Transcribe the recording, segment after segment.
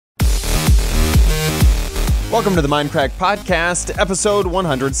Welcome to the Mindcrack Podcast, episode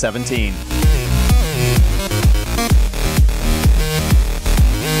 117.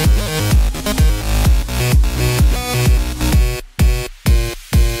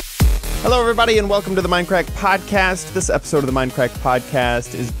 Hello, everybody, and welcome to the Mindcrack Podcast. This episode of the Mindcrack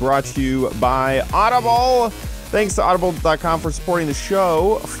Podcast is brought to you by Audible. Thanks to audible.com for supporting the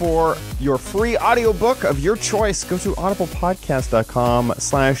show. For your free audiobook of your choice, go to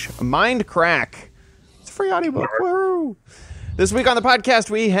audiblepodcast.com/mindcrack. It's a free audiobook. Woo! This week on the podcast,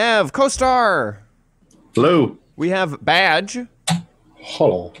 we have Co-Star. Hello. We have Badge.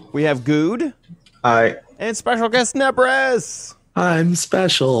 Hello. We have Good. Hi. And special guest Nebris. I'm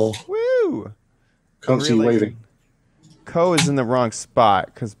special. Woo! Can't see you waving. Co is in the wrong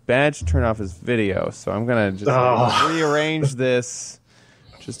spot because Badge turned off his video, so I'm gonna just rearrange this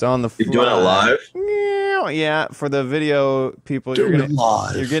just on the fly. You're doing it live? Yeah, for the video people, you're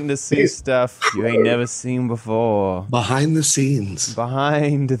getting to see stuff you ain't never seen before. Behind the scenes.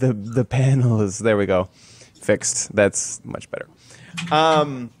 Behind the panels. There we go. Fixed. That's much better.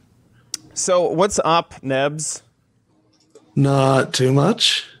 So what's up, Nebs? Not too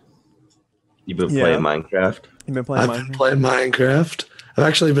much. You've been playing Minecraft? You've been playing I've been playing Minecraft. I've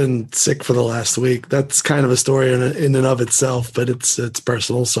actually been sick for the last week. That's kind of a story in and of itself, but it's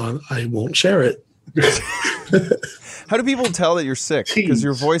personal, so I won't share it. How do people tell that you're sick? Because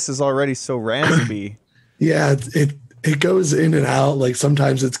your voice is already so raspy. Yeah, it goes in and out. Like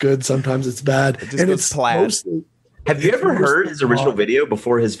sometimes it's good, sometimes it's bad. It just goes plaid. Have you ever heard his original video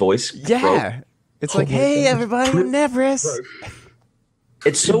before his voice broke? It's like, hey, everybody, I'm Nebris.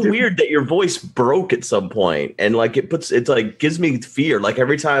 It's so weird that your voice broke at some point, and like it like gives me fear. Like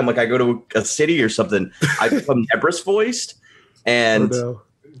every time like I go to a city or something, I become Nebris voiced, and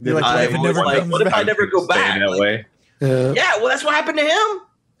you're like, what if I never go back? That way. Yeah, well, that's what happened to him.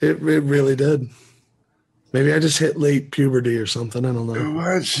 It really did. Maybe I just hit late puberty or something. I don't know.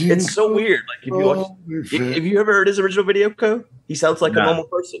 It's so weird. Like if you ever heard his original video, Co? He sounds like a normal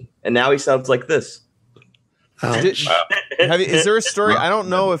person, and now he sounds like this. Is there a story? I don't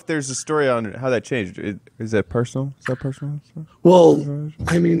know if there's a story on how that changed. Is that personal? Is that personal? Well,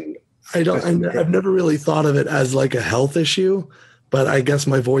 I mean, I've never really thought of it as like a health issue, but I guess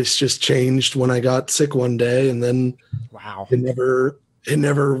my voice just changed when I got sick one day, and then it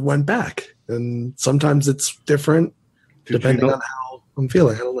never went back. And sometimes it's different depending on how I'm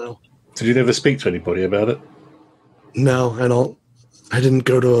feeling. I don't know. Did you never speak to anybody about it? No, I don't. I didn't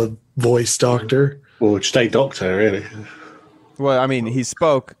go to a voice doctor. Well, just a doctor, really. Well, I mean, he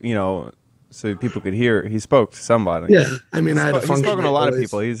spoke, so people could hear. He spoke to somebody. Yeah, I mean, I had a functional voice. He's spoken to a lot of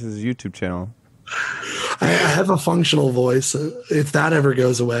people. He's his YouTube channel. I have a functional voice. If that ever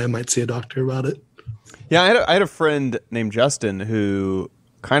goes away, I might see a doctor about it. Yeah, I had a friend named Justin who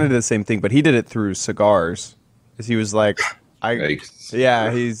kind of did the same thing, but he did it through cigars. Because he was like, he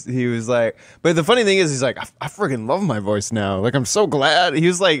was like, but the funny thing is, he's like, I freaking love my voice now. Like, I'm so glad.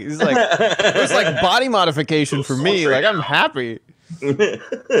 He's like, it was like body modification for me. Like, I'm happy.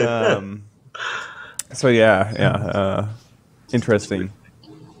 So yeah. Interesting.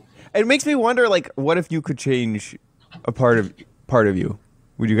 It makes me wonder, like, what if you could change a part of you?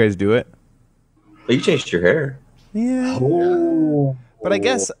 Would you guys do it? Well, you changed your hair. Yeah. But I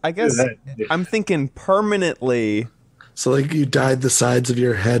guess I'm thinking permanently. So, like, you dyed the sides of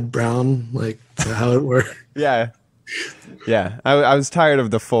your head brown, like, to how it worked? Yeah. I was tired of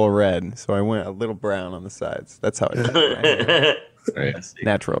the full red, so I went a little brown on the sides. That's how I did it.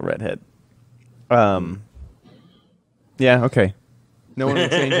 Natural redhead. Yeah, okay. No one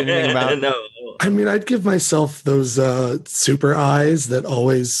would change anything about it? No. I mean, I'd give myself those super eyes that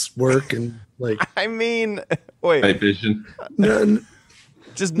always work and, like... I mean, wait. Night vision.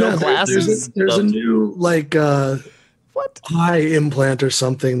 Just no glasses? There's a new, like... what? Eye implant or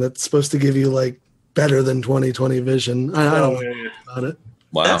something that's supposed to give you like better than 20/20 vision. I don't know about it.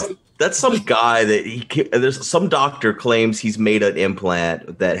 Wow, that's some guy that there's some doctor claims he's made an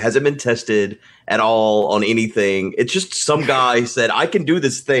implant that hasn't been tested at all on anything. It's just some guy said I can do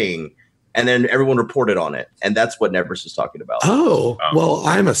this thing, and then everyone reported on it, and that's what Nebris was talking about. Oh, well,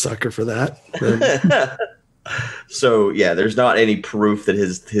 I'm a sucker for that. So yeah, there's not any proof that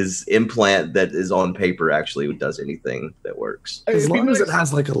his implant that is on paper actually does anything that works. As long as it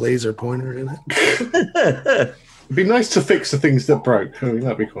has like a laser pointer in it. It'd be nice to fix the things that broke. I mean,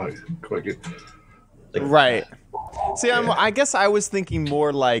 that'd be quite good. Right. See, I guess I was thinking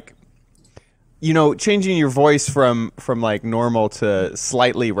more like, changing your voice from like normal to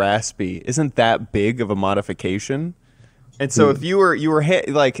slightly raspy isn't that big of a modification. And so if you were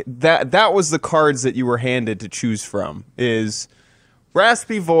like that was the cards that you were handed to choose from is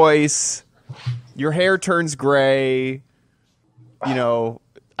raspy voice Your hair turns gray. You know,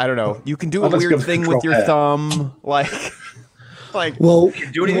 I don't know. You can do a weird thing with your thumb, like. Well, you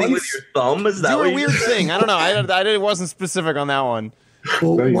can do anything with your thumb? Is that do a weird thing? I don't know. I wasn't specific on that one.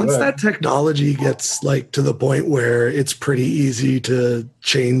 Well, once that technology gets like to the point where it's pretty easy to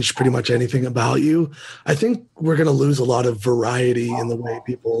change pretty much anything about you, I think we're going to lose a lot of variety in the way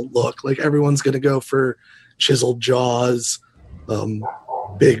people look. Like everyone's going to go for chiseled jaws,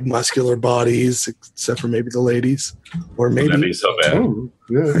 big muscular bodies, except for maybe the ladies, or maybe that'd be so bad. Oh,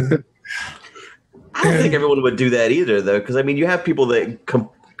 yeah. I don't think everyone would do that either, though, because I mean, you have people that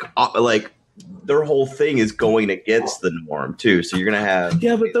like their whole thing is going against the norm too. So you're gonna have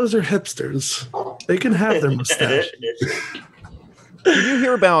but those are hipsters. They can have their mustache. Did you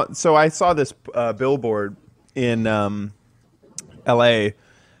hear about? So I saw this billboard in L.A.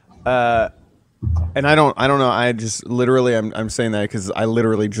 And I don't know. I just literally I'm saying that because I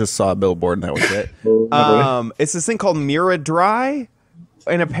literally just saw a billboard and that was it. It's this thing called Mira Dry.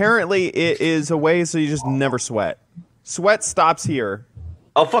 And apparently it is a way so you just never sweat. Sweat stops here.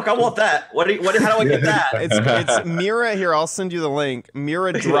 Oh, fuck, I want that. How do I get that? It's Mira. Here, I'll send you the link.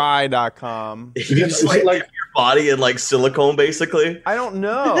 MiraDry.com. You just like your body in like silicone, basically? I don't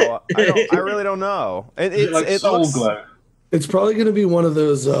know. I really don't know. It looks... glow. It's probably going to be one of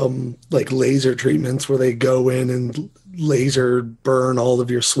those like laser treatments where they go in and laser burn all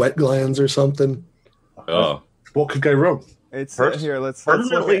of your sweat glands or something. Oh. What could go wrong? It's here. Let's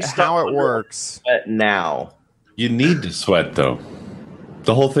look at how it works. Now. You need to sweat, though.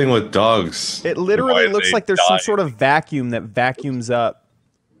 The whole thing with dogs. It literally looks like there's some sort of vacuum that vacuums up.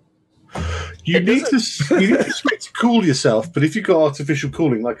 You need to sweat to cool yourself, but if you've got artificial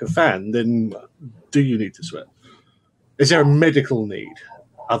cooling like a fan, then do you need to sweat? Is there a medical need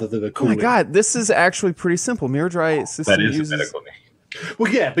other than a cooling? Oh my god, this is actually pretty simple. Mirror Dry system That is uses... a medical need.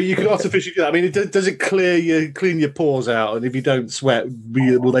 Well, yeah, but you can artificially. I mean, does it clean your pores out? And if you don't sweat,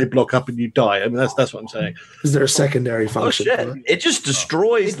 will they block up and you die? I mean, that's what I'm saying. Is there a secondary function? Oh shit! It just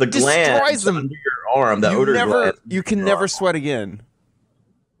destroys the glands under your arm. The odor glands. You can never sweat again.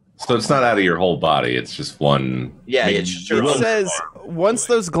 So it's not out of your whole body. It's just one. Yeah, it's just your It says once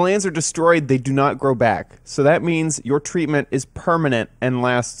those glands are destroyed, they do not grow back. So that means your treatment is permanent and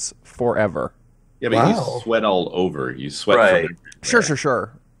lasts forever. Yeah, but you sweat all over. You sweat. From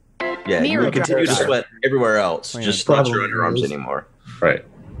Sure. Yeah, you continue to sweat everywhere else, just not your underarms anymore. Right.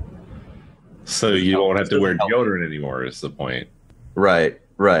 So you won't have to wear deodorant anymore, is the point. Right.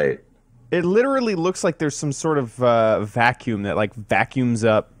 It literally looks like there's some sort of vacuum that like vacuums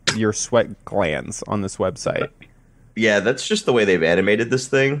up your sweat glands on this website. Yeah, that's just the way they've animated this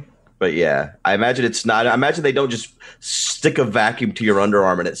thing. But yeah, I imagine it's not. I imagine they don't just stick a vacuum to your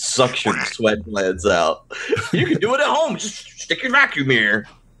underarm and it sucks your sweat glands out. You can do it at home. Just stick your vacuum here.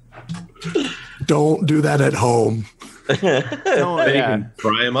 Don't do that at home. You can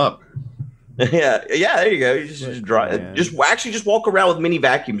dry them up. Yeah. There you go. You just dry. Just walk around with mini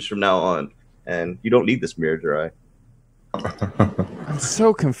vacuums from now on, and you don't need this Mirror Dry. I'm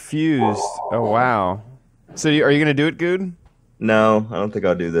so confused. Oh wow. So are you gonna do it, Good? No, I don't think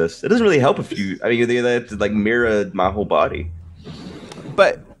I'll do this. It doesn't really help if you. I mean, they have to like mirror my whole body.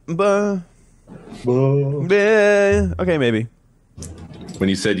 But okay, maybe. When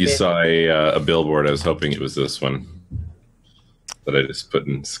you said you saw a billboard, I was hoping it was this one that I just put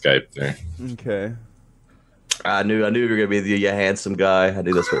in Skype there. Okay. I knew you were gonna be the handsome guy. I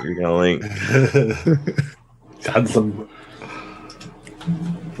knew that's what you were gonna link. Handsome.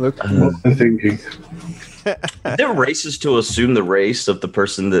 Look, what I'm thinking. Is it racist to assume the race of the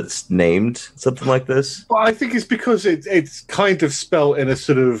person that's named something like this? Well, I think it's because it's kind of spelt in a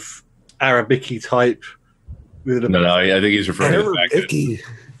sort of Arabic-y type. No, I think he's referring to the fact that it's a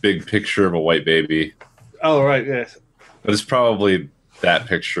big picture of a white baby. Oh, right, yes. But it's probably that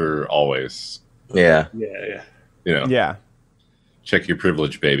picture always. Yeah. Yeah. You know. Yeah. Check your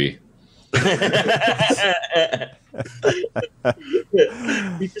privilege, baby.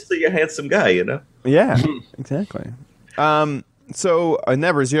 He's just a handsome guy, you know? Yeah, exactly. So,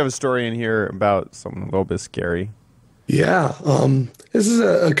 Nebris, you have a story in here about something a little bit scary. Yeah. This is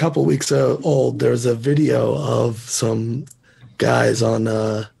a couple weeks old. There's a video of some guys on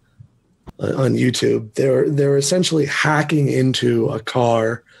YouTube. They're essentially hacking into a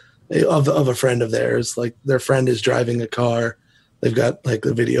car of a friend of theirs. Like their friend is driving a car. They've got like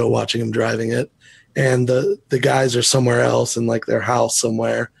the video watching him driving it. And the guys are somewhere else in like their house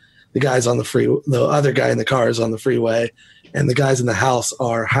somewhere. The other guy in the car is on the freeway, and the guys in the house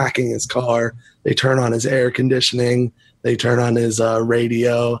are hacking his car. They turn on his air conditioning. They turn on his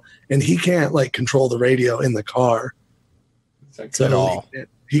radio, and he can't like control the radio in the car. At all.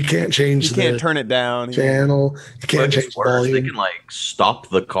 He can't change. He can't turn it down. Channel. He can't change the volume. They can like stop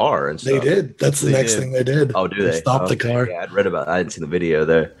the car and stuff. They did. That's the next thing they did. Oh, do they? Stop the car. Yeah, I'd read about. I hadn't seen the video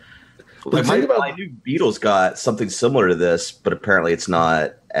there. Like my new Beetle's got something similar to this, but apparently it's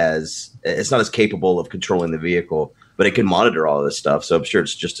not as capable of controlling the vehicle. But it can monitor all of this stuff, so I'm sure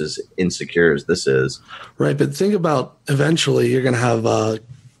it's just as insecure as this is. Right, but think about eventually you're going to have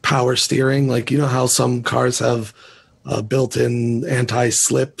power steering. Like, you know how some cars have built-in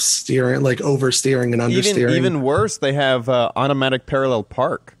anti-slip steering, like oversteering and understeering? Even worse, they have automatic parallel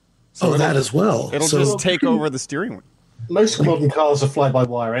park. So that as well. It'll just take over the steering wheel. Most modern cars are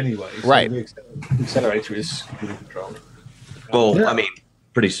fly-by-wire anyway. So right. The accelerator is computer controlled. Well, yeah. I mean,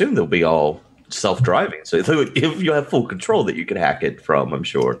 pretty soon they'll be all self-driving, so if you have full control that you can hack it from, I'm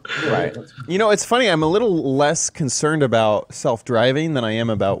sure. Right. You know, it's funny, I'm a little less concerned about self-driving than I am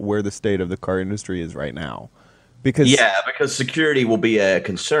about where the state of the car industry is right now, because security will be a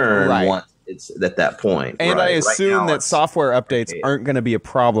concern once it's at that point, and I assume that software updates aren't going to be a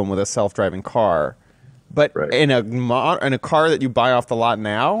problem with a self-driving car, but in a car that you buy off the lot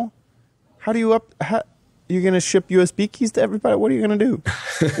now, how do you you're going to ship USB keys to everybody? What are you going to do?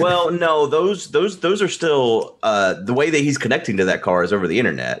 Well, no, those are still the way that he's connecting to that car is over the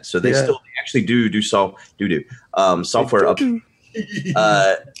internet. So they still actually do software up.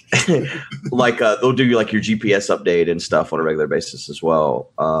 Like they'll do like your GPS update and stuff on a regular basis as well.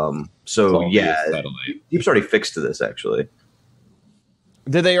 So Jeep's already fixed to this actually.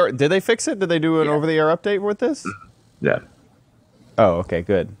 Did they fix it? Did they do an over-the-air update with this? Yeah. Oh, okay,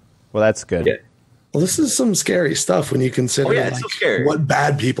 good. Well, that's good. Yeah. Well, this is some scary stuff when you consider what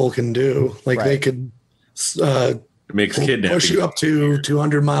bad people can do. Like they could push you up to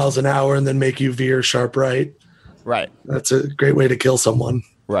 200 miles an hour and then make you veer sharp right. Right. That's a great way to kill someone.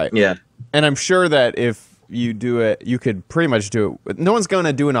 Right. Yeah. And I'm sure that if you do it, you could pretty much do it. No one's going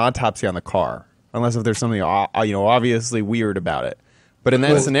to do an autopsy on the car unless if there's something obviously weird about it. But in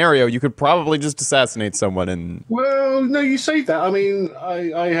that scenario, you could probably just assassinate someone. And well, no, you say that. I mean,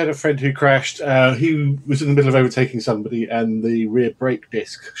 I had a friend who crashed. He was in the middle of overtaking somebody, and the rear brake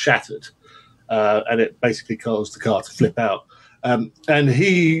disc shattered, and it basically caused the car to flip out. And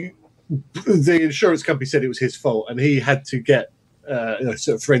the insurance company said it was his fault, and he had to get sort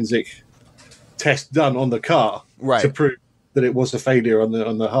of forensic test done on the car to prove that it was a failure on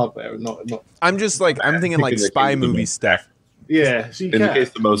the hardware, and not. I'm thinking like spy movie stuff. Yeah, so in the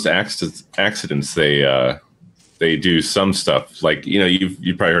case of most accidents, they do some stuff like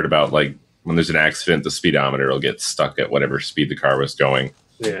you've probably heard about like when there's an accident, the speedometer will get stuck at whatever speed the car was going.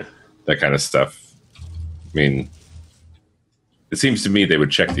 Yeah, that kind of stuff. I mean, it seems to me they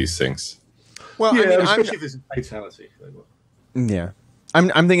would check these things. Well, yeah, I mean, especially if there's a fatality. Yeah,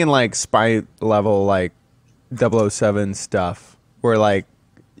 I'm thinking like spy level like 007 stuff where like.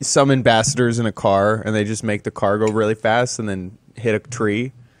 Some ambassadors in a car and they just make the car go really fast and then hit a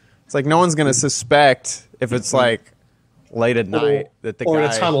tree. It's like no one's going to suspect if it's like late at night that the guy or a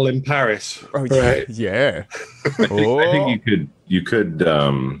tunnel in Paris. Oh, right. Yeah. I think you could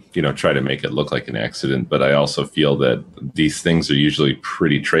try to make it look like an accident, but I also feel that these things are usually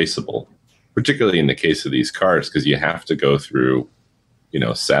pretty traceable, particularly in the case of these cars because you have to go through,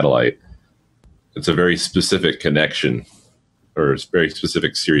 satellite. It's a very specific connection. Or a very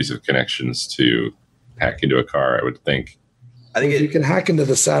specific series of connections to hack into a car, I would think. I think you can hack into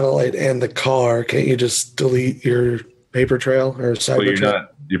the satellite and the car. Can't you just delete your paper trail or cyber trail?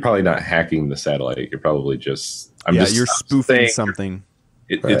 You're probably not hacking the satellite. You're probably just you're spoofing something.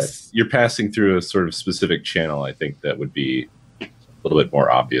 You're passing through a sort of specific channel. I think that would be a little bit more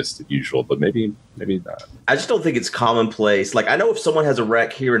obvious than usual, but maybe not. I just don't think it's commonplace. Like I know if someone has a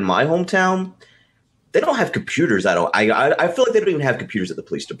wreck here in my hometown. They don't have computers. I feel like they don't even have computers at the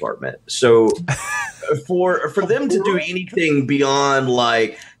police department. So for them to do anything beyond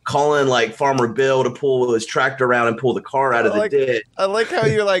like calling like Farmer Bill to pull his tractor around and pull the car out of the ditch. I like how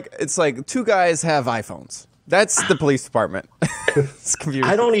you're like, it's like two guys have iPhones. That's the police department.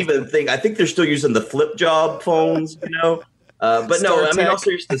 I don't even think. I think they're still using the flip job phones. But no, I mean, all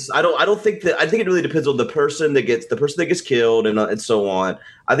seriousness, I don't think that. I think it really depends on the person that gets killed and so on.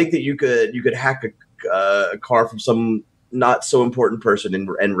 I think that you could hack a car from some not so important person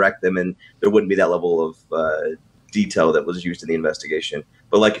and wreck them, and there wouldn't be that level of detail that was used in the investigation.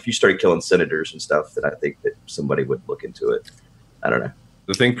 But like if you started killing senators and stuff, then I think that somebody would look into it. I don't know.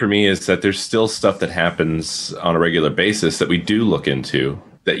 The thing for me is that there's still stuff that happens on a regular basis that we do look into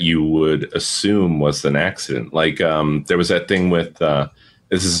that you would assume was an accident. Like there was that thing with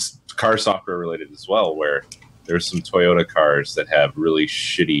this is car software related as well, where there's some Toyota cars that have really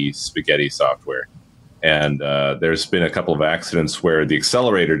shitty spaghetti software. And there's been a couple of accidents where the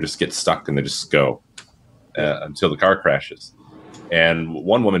accelerator just gets stuck and they just go until the car crashes. And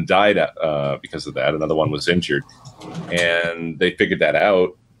one woman died because of that. Another one was injured. And they figured that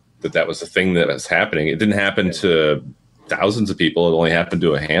out, that was a thing that was happening. It didn't happen to thousands of people. It only happened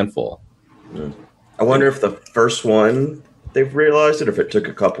to a handful. I wonder if the first one they've realized it, or if it took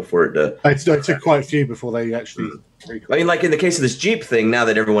a couple for it to. It took quite a few before they actually. I mean, like in the case of this Jeep thing, now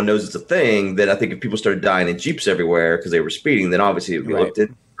that everyone knows it's a thing, that I think if people started dying in Jeeps everywhere because they were speeding, then obviously it would be looked at,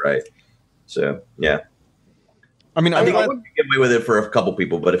 right? So, yeah. I mean, I think I would get away with it for a couple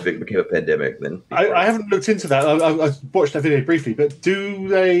people, but if it became a pandemic, then I haven't looked into that. I watched that video briefly, but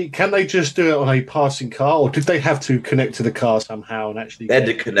can they just do it on a passing car, or did they have to connect to the car somehow and actually? They had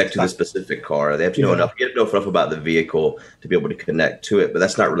to connect to the specific car. They have to know enough about the vehicle to be able to connect to it, but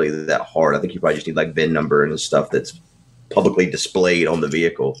that's not really that hard. I think you probably just need like VIN number and stuff that's publicly displayed on the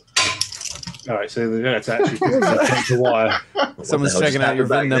vehicle. All right, so that's actually take the wire. Someone's checking out your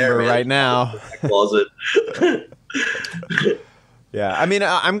VIN number right now. Closet. Yeah, I mean,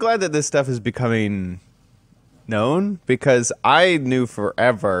 I'm glad that this stuff is becoming known, because I knew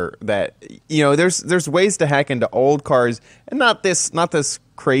forever that there's ways to hack into old cars, and not this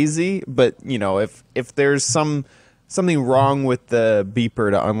crazy, but if there's something wrong with the beeper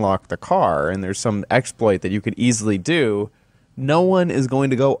to unlock the car, and there's some exploit that you could easily do, no one is going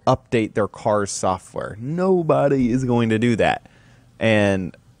to go update their car's software. Nobody is going to do that,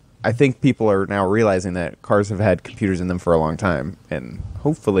 and I think people are now realizing that cars have had computers in them for a long time, and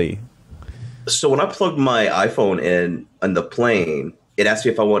hopefully. So when I plugged my iPhone in on the plane, it asked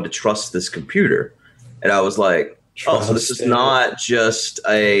me if I wanted to trust this computer, and I was like, "Oh, so this is not just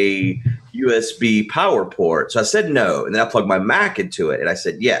a USB power port." So I said no, and then I plugged my Mac into it, and I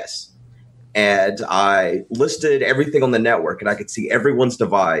said yes. And I listed everything on the network, and I could see everyone's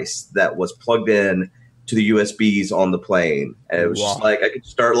device that was plugged in to the USBs on the plane. And it was just like, I could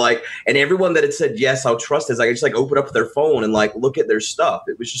start and everyone that had said, yes, I'll trust this, I could just open up their phone and look at their stuff.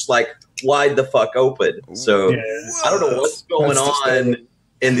 It was just wide the fuck open. So I don't know what's going on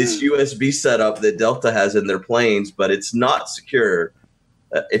in this USB setup that Delta has in their planes, but it's not secure.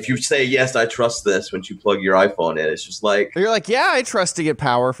 If you say, yes, I trust this, once you plug your iPhone in, it's just you're like, yeah, I trust to get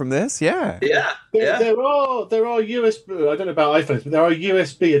power from this. Yeah. There are USB, I don't know about iPhones, but there are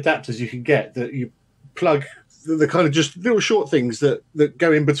USB adapters you can get that you plug, the kind of just little short things that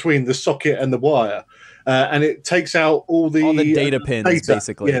go in between the socket and the wire, and it takes out all the data pins,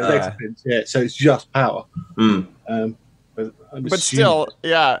 basically. Data pins. Yeah, so it's just power. But still,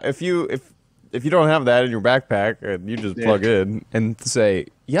 if you don't have that in your backpack and you just plug in and say,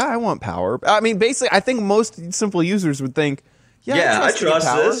 yeah, I want power. I mean, basically, I think most simple users would think, I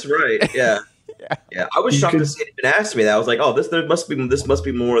trust this, right? Yeah. Yeah. I was shocked to see it even ask me that. I was like, oh, this must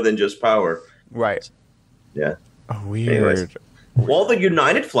be more than just power. Right. Yeah. Oh, weird. Anyways. Well, the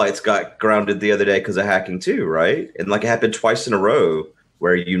United flights got grounded the other day because of hacking too, right? And it happened twice in a row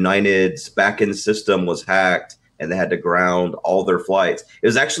where United's back-end system was hacked and they had to ground all their flights. It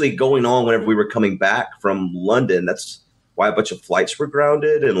was actually going on whenever we were coming back from London. That's why a bunch of flights were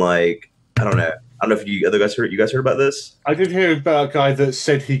grounded. And I don't know. I don't know if you guys heard about this? I did hear about a guy that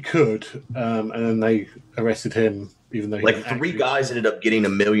said he could, and then they arrested him. Even though three guys ended up getting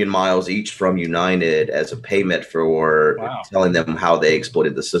 1 million miles each from United as a payment for telling them how they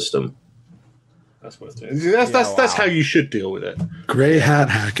exploited the system. That's what it's doing. That's how you should deal with it. Gray hat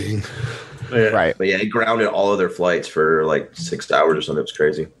hacking. Yeah. Right. But it grounded all of their flights for 6 hours or something. It was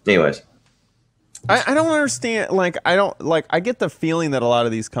crazy. Anyways. I don't understand. I get the feeling that a lot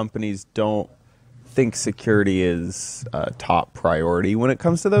of these companies don't think security is a top priority when it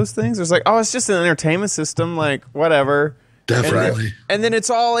comes to those things. There's it's just an entertainment system, whatever. Definitely. And then it's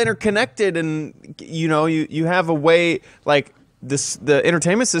all interconnected, and you have a way the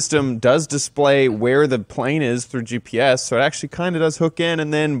entertainment system does display where the plane is through GPS, so it actually kind of does hook in,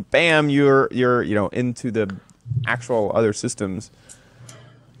 and then bam, you're into the actual other systems.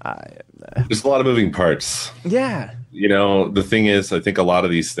 There's a lot of moving parts. Yeah. The thing is, I think a lot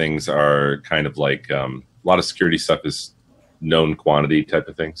of these things are kind of a lot of security stuff is known quantity type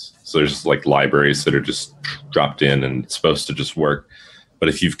of things. So there's libraries that are just dropped in and it's supposed to just work. But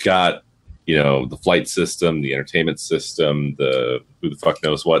if you've got, the flight system, the entertainment system, the who the fuck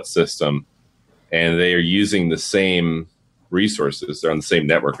knows what system, and they are using the same resources, they're on the same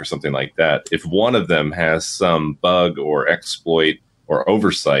network or something like that. If one of them has some bug or exploit or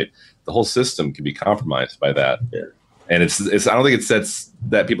oversight, the whole system can be compromised by that. Yeah. And it's I don't think it says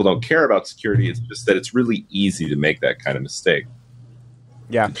that people don't care about security. It's just that it's really easy to make that kind of mistake.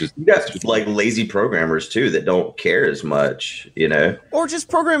 Yeah. You got like lazy programmers too that don't care as much, you know, or just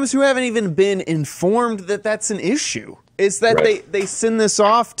programmers who haven't even been informed that that's an issue. Is that they send this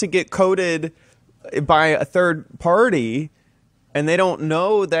off to get coded by a third party, and they don't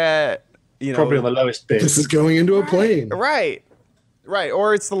know that, you know, probably on the lowest bid. This is going into a plane. Right.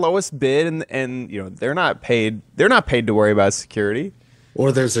 Or it's the lowest bid, and you know they're not paid to worry about security.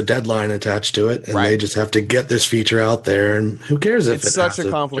 Or there's a deadline attached to it, and they just have to get this feature out there. And who cares if it's such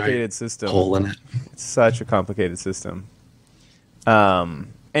a complicated system? Hole in it. It's such a complicated system. And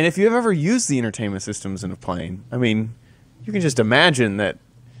if you've ever used the entertainment systems in a plane, I mean, you can just imagine that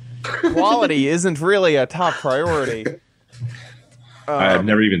quality isn't really a top priority. I've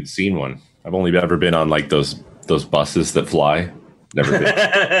never even seen one. I've only ever been on like those buses that fly. Never been.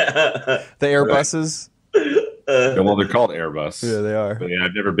 The Airbuses. Well, they're called Airbus. Yeah, they are. But yeah,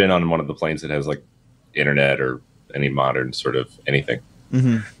 I've never been on one of the planes that has like internet or any modern sort of anything.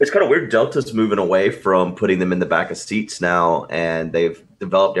 Mm-hmm. It's kind of weird. Delta's moving away from putting them in the back of seats now, and they've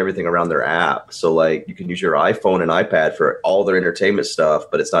developed everything around their app. So like you can use your iPhone and iPad for all their entertainment stuff,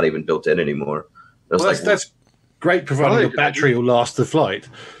 but it's not even built in anymore. That's great, provided the battery will last the flight.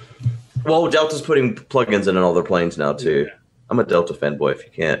 Well, Delta's putting plugins in all their planes now too. Yeah. I'm a Delta fanboy. If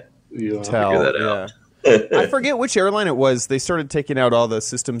you can't figure that out. I forget which airline it was. They started taking out all the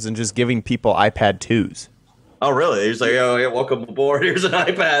systems and just giving people iPad 2s. Oh, really? He's like, oh, yeah, welcome aboard. Here's an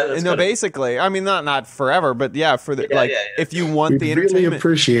iPad. No, basically. I mean, not forever, but yeah, for the if you want the entertainment. Really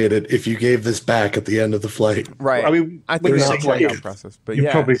appreciate it if you gave this back at the end of the flight. Right. I mean, I think it's a process, but you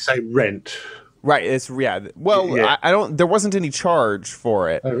probably say rent. Right. It's Well, I don't. There wasn't any charge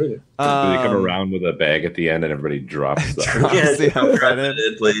for it. Oh, really? Do they come around with a bag at the end and everybody drops stuff?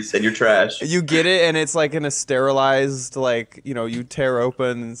 Please, and your trash. You get it, and it's like in a sterilized, like you tear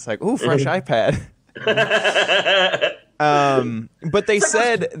open, and it's like, ooh, fresh iPad. But they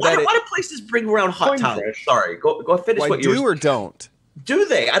said that why do places bring around hot towels? Sorry, go finish what you do or don't. Do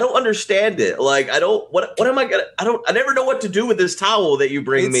they? I don't understand it. Like, I don't. What am I gonna? I never know what to do with this towel that you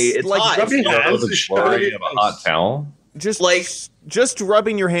bring me. It's like rubbing of a hot towel. Just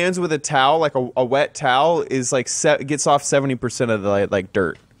rubbing your hands with a towel, like a wet towel, is like gets off 70% of the like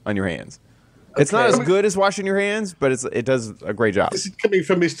dirt on your hands. It's not as good as washing your hands, but it does a great job. This is coming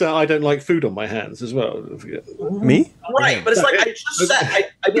from Mr. I don't like food on my hands as well. Me? Right, but it's like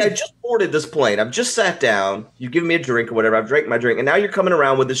I just boarded this plane. I've just sat down. You've given me a drink or whatever. I've drank my drink, and now you're coming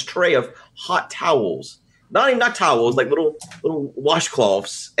around with this tray of hot towels. Not towels, like little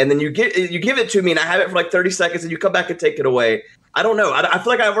washcloths, and then you give it to me, and I have it for like 30 seconds, and you come back and take it away. I don't know. I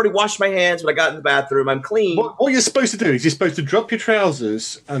feel like I've already washed my hands when I got in the bathroom. I'm clean. What you're supposed to do is you're supposed to drop your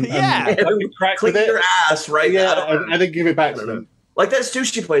trousers and clean your ass, right? And then give it back to them. Like that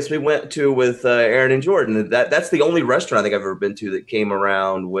sushi place we went to with Aaron and Jordan. That's the only restaurant I think I've ever been to that came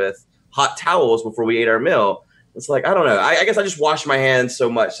around with hot towels before we ate our meal. It's like, I don't know. I guess I just wash my hands so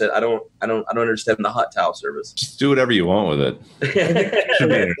much that I don't understand the hot towel service. Just do whatever you want with it. Should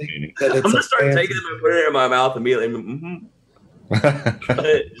be entertaining. I'm gonna start taking them and putting it in my mouth immediately.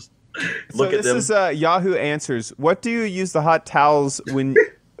 Look at them. This is Yahoo Answers. What do you use the hot towels when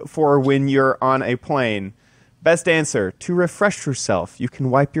you're on a plane? Best answer: to refresh yourself. You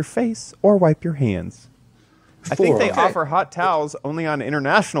can wipe your face or wipe your hands. I think they offer hot towels only on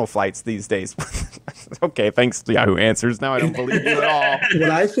international flights these days. Okay, thanks to Yahoo Answers. Now I don't believe you at all. What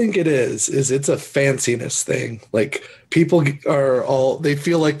I think it is it's a fanciness thing. Like people they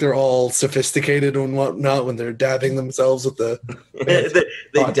feel like they're all sophisticated and whatnot when they're dabbing themselves with the.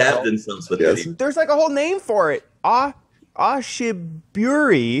 they dab themselves with it. There's like a whole name for it. Ashiburi,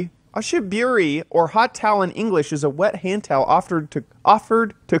 or hot towel in English, is a wet hand towel offered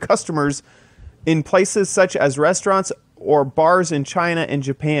to customers in places such as restaurants or bars in China and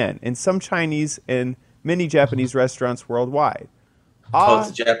Japan, and some Chinese and many Japanese restaurants worldwide. It's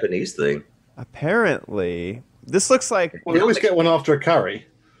a Japanese thing. Apparently. This looks like... Well, you always get one after a curry.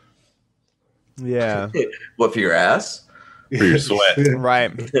 Yeah. What, for your ass? For your sweat.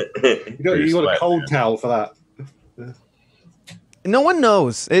 Right. You got a cold towel for that. No one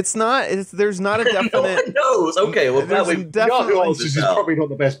knows. There's not a definite... No one knows. Okay, well, Yahoo Answers is probably not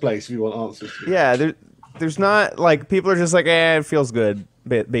the best place if you want answers. Yeah, there's not, like, people are just like, it feels good,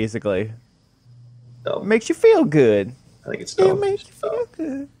 basically. No. It makes you feel good. I think it's dumb. It makes you feel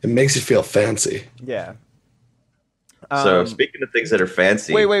good. It makes you feel fancy. Yeah. So speaking of things that are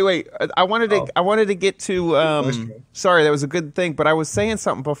fancy. Wait. I wanted to get to sorry, that was a good thing, but I was saying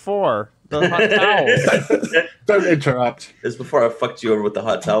something before. The hot towels. Don't interrupt. It's before I fucked you over with the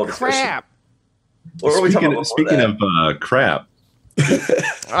hot towel discussion. Crap. What are we talking about? Speaking of crap.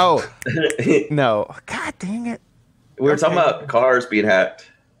 Oh. No. God dang it. We were talking about cars being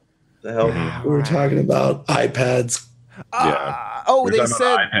hacked. The hell? We were talking about iPads. They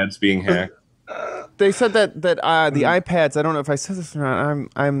said iPads being hacked. They said that the iPads. I don't know if I said this or not.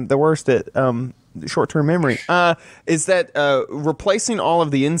 I'm the worst at short-term memory. Is that replacing all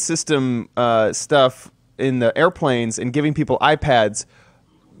of the in-system stuff in the airplanes and giving people iPads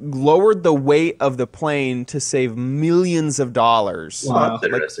lowered the weight of the plane to save millions of dollars. Wow, that's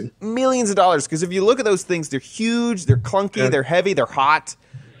interesting. Millions of dollars, because if you look at those things, they're huge, they're clunky, they're heavy, they're hot,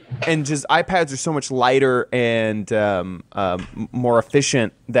 and just iPads are so much lighter and more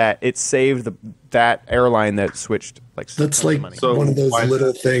efficient that it saved that airline that switched that's like money. one of those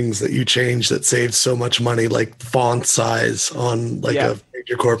little things that you change that saves so much money, like font size on a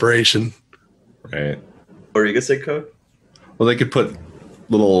major corporation. Right. Or you could say code? Well, they could put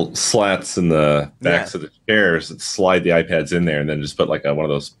little slats in the backs of the chairs that slide the iPads in there, and then just put like one of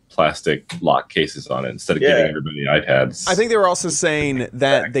those plastic lock cases on it instead of giving everybody iPads. I think they were also saying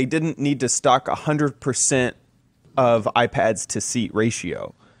that they didn't need to stock 100% of iPads to seat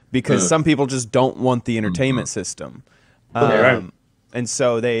ratio because some people just don't want the entertainment system. And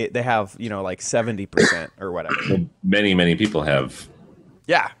so they have, like 70% or whatever. Well, many people have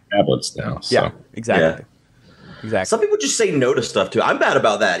tablets now. So. Yeah, exactly. Yeah. Exactly. Some people just say no to stuff too. I'm bad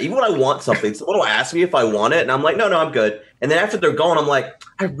about that. Even when I want something, someone will ask me if I want it, and I'm like, no, I'm good. And then after they're gone, I'm like,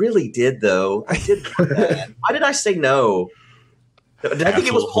 I really did though. I did want that. Why did I say no? Did I think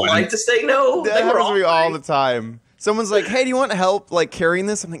it was polite to say no? That happens to me all the time. Someone's like, hey, do you want help carrying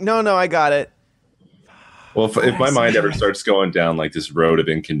this? I'm like, no, I got it. Well, if my mind ever starts going down like this road of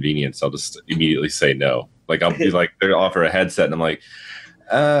inconvenience, I'll just immediately say no. Like I'll be like, they'll offer a headset, and I'm like,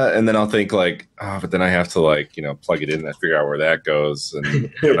 and then I'll think but then I have to plug it in and figure out where that goes, and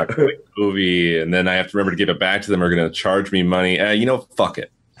I'm not going to make the movie, and then I have to remember to give it back to them. They're going to charge me money. Fuck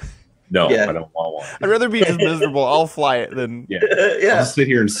it. No, I don't want one. I'd rather be just miserable. I'll fly it than I'll sit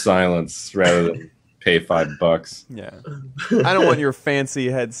here in silence rather than pay $5. Yeah, I don't want your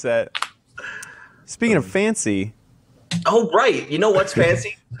fancy headset. Speaking of fancy, oh right, you know what's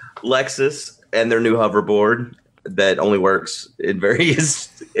fancy? Lexus and their new hoverboard. That only works in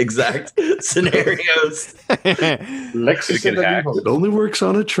various exact scenarios. Lexus it only works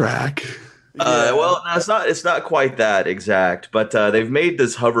on a track. Well, no, it's not quite that exact, but they've made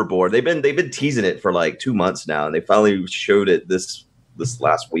this hoverboard. They've been teasing it for like 2 months now, and they finally showed it this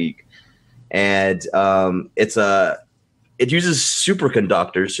last week. And it uses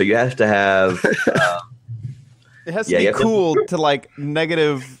superconductors, so you have to have it has to be cooled to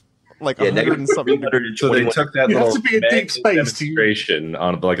negative. 100 and something degrees. So they took that little to be a deep space demonstration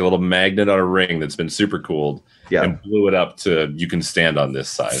on a little magnet on a ring that's been super cooled and blew it up to you can stand on this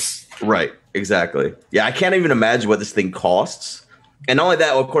size. Right, exactly. Yeah, I can't even imagine what this thing costs. And not only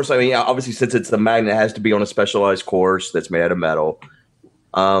that, of course, obviously since it's the magnet, it has to be on a specialized course that's made out of metal.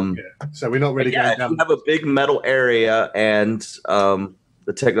 So we're not really going down. You have a big metal area and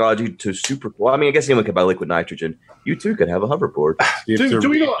the technology to super cool. I guess anyone could buy liquid nitrogen. You too could have a hoverboard. Do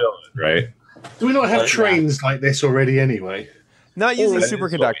we not? Right? Do we not have trains like this already anyway? Not using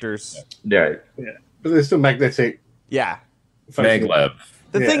superconductors. Yeah. But they're still magnetic. Yeah. Maglev.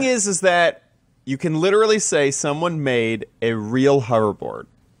 The thing is that you can literally say someone made a real hoverboard.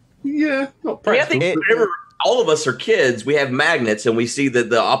 Yeah, not practical. All of us are kids. We have magnets, and we see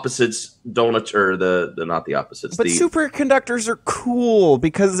that the opposites don't occur. Not the opposites. But superconductors are cool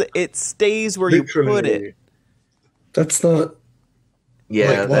because it stays where you put it. That's not.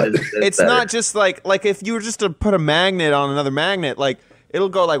 Yeah, it's better. Not just like if you were just to put a magnet on another magnet, it'll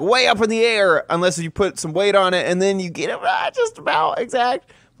go way up in the air unless you put some weight on it, and then you get it just about exact.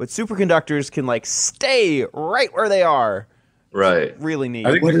 But superconductors can stay right where they are. Right. Really neat.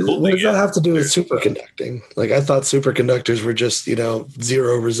 What does that have to do with superconducting? I thought superconductors were just,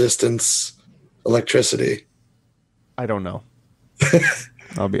 zero resistance electricity. I don't know.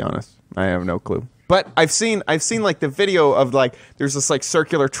 I'll be honest. I have no clue. But I've seen the video of there's this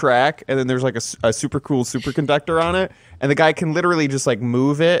circular track, and then there's a super cool superconductor on it, and the guy can literally just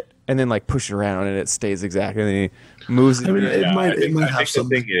move it and then push it around, and it stays exactly. And then he moves it. It might have some.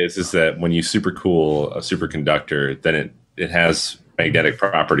 The thing is that when you super cool a superconductor, then it has magnetic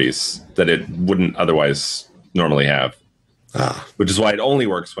properties that it wouldn't otherwise normally have, which is why it only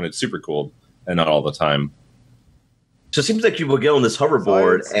works when it's super cooled and not all the time. So it seems like you would get on this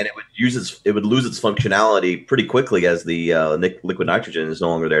hoverboard and it would lose its functionality pretty quickly as the liquid nitrogen is no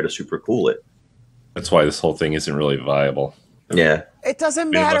longer there to super cool it. That's why this whole thing isn't really viable. Yeah. It doesn't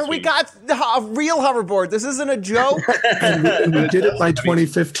matter. We got a real hoverboard. This isn't a joke. and we did it by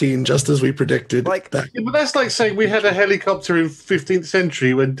 2015, just as we predicted. Yeah, but that's like saying we had a helicopter in 15th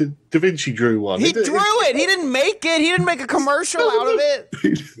century when Da Vinci drew one. He drew it. He didn't make it. He didn't make a commercial out of it.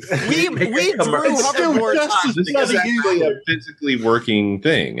 we drew hoverboards. This is actually a physically working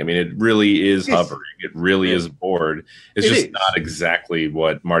thing. I mean, it really is hovering. It really is a board. It's just not exactly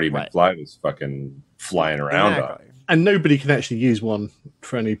what Marty McFly was fucking flying around on. And nobody can actually use one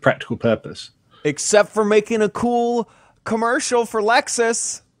for any practical purpose. Except for making a cool commercial for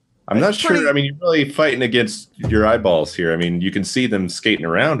Lexus. I'm not sure. I mean, you're really fighting against your eyeballs here. I mean, you can see them skating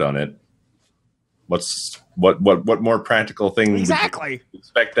around on it. What more practical thing would you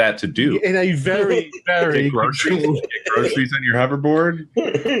expect that to do? In a very, very get groceries on your hoverboard?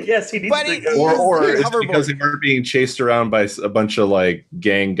 Yes, he needs to or it's because they weren't being chased around by a bunch of like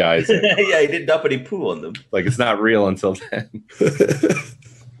gang guys. Yeah, he didn't dump any poo on them. Like it's not real until then.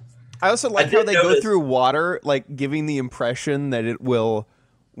 I also like how they go through water, like giving the impression that it will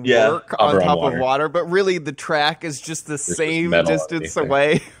work on top of water, but really the track is just the same distance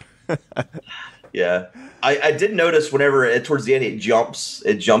away. Yeah, I did notice whenever towards the end it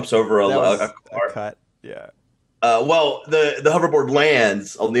jumps over a car. Cut. Yeah. Well, the hoverboard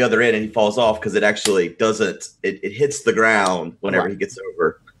lands on the other end and he falls off because it actually doesn't. It hits the ground whenever he gets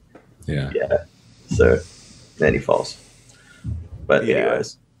over. Yeah. Yeah. So then he falls. But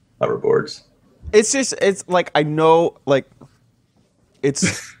anyways, hoverboards. It's like I know like.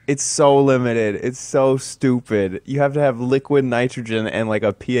 It's so limited. It's so stupid. You have to have liquid nitrogen and like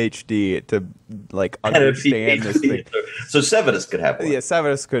a PhD to like understand this thing. So Sevenus could have one. Yeah,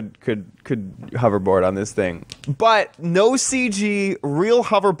 Sevenus could hoverboard on this thing. But no CG, real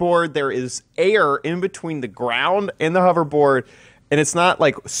hoverboard. There is air in between the ground and the hoverboard, and it's not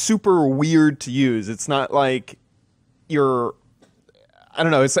like super weird to use. It's not like I don't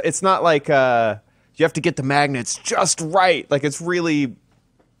know. It's not like you have to get the magnets just right. Like it's really.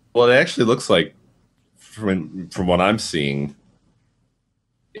 Well, it actually looks like, from what I'm seeing,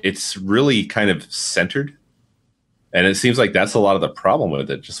 it's really kind of centered, and it seems like that's a lot of the problem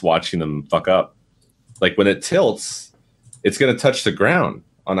with it. Just watching them fuck up, like when it tilts, it's going to touch the ground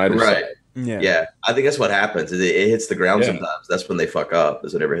on either side. Yeah. I think that's what happens. It hits the ground sometimes. That's when they fuck up.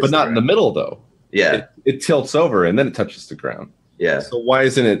 Is whenever it hits but not in the middle though. Yeah, it tilts over and then it touches the ground. Yeah. So why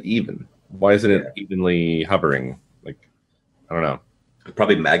isn't it even? Why isn't it evenly hovering? Like, I don't know.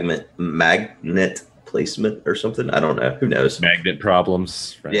 Probably magnet placement or something. I don't know. Who knows? Magnet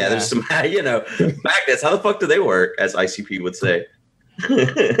problems. Right? Yeah, there's some, magnets. How the fuck do they work, as ICP would say?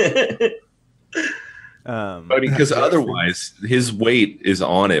 Because otherwise, his weight is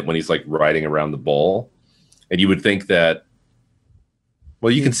on it when he's like riding around the bowl. And you would think that,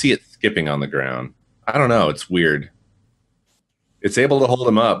 well, you can see it skipping on the ground. I don't know. It's weird. It's able to hold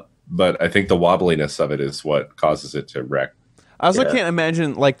him up, but I think the wobbliness of it is what causes it to wreck. I also can't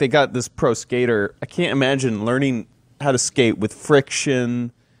imagine, like, they got this pro skater. I can't imagine learning how to skate with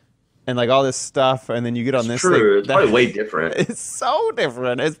friction and, like, all this stuff, and then you get on this thing. It's probably way different. It's so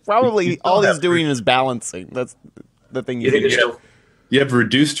different. It's probably all he's doing is balancing. That's the thing you do. You have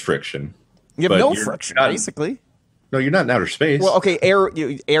reduced friction. You have no friction, basically. No, you're not in outer space. Well, okay,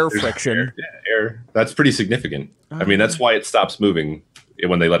 air friction. Air. That's pretty significant. I mean, that's why it stops moving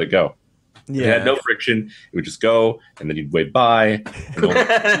when they let it go. Yeah. It had no friction. It would just go, and then you'd wave by.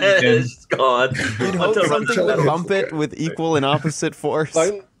 It's gone. You'd hope something would bump it with equal and opposite force.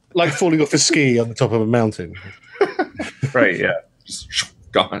 Like falling off a ski on the top of a mountain. Right, yeah. Just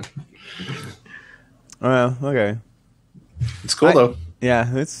gone. Well, okay. It's cool, though.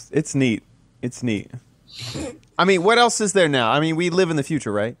 Yeah, it's neat. It's neat. I mean, what else is there now? I mean, we live in the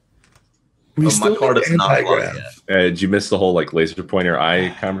future, right? My car does not plug yet. Did you miss the whole like laser pointer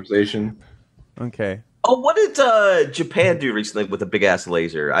eye conversation? Okay. Oh, what did Japan do recently with a big ass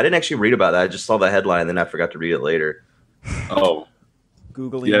laser? I didn't actually read about that. I just saw the headline and then I forgot to read it later. Oh,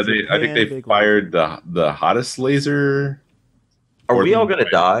 Googling. Yeah, I think they fired the hottest laser. Are we all gonna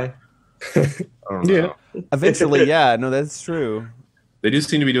die? I don't know. Yeah. Eventually, yeah. No, that's true. They do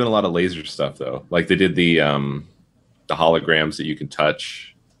seem to be doing a lot of laser stuff though. Like they did the holograms that you can touch.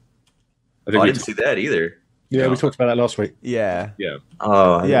 I didn't see that either. Yeah, we talked about that last week. Yeah. Yeah.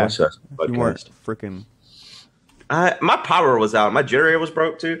 Oh, yeah. You weren't freaking. My power was out. My generator was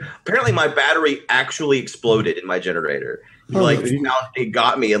broke too. Apparently, my battery actually exploded in my generator. It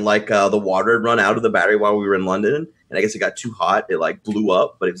got me, and like the water had run out of the battery while we were in London, and I guess it got too hot. It like blew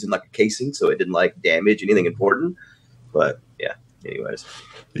up, but it was in like a casing, so it didn't like damage anything important. But yeah. Anyways,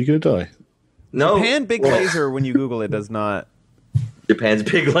 are you gonna die? No. Japan big laser when you Google it does not Japan's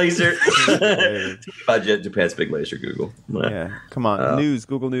big laser. About Japan's big laser, Google. Yeah, come on. News,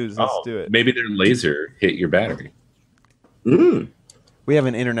 Google News. Let's do it. Maybe their laser hit your battery. We have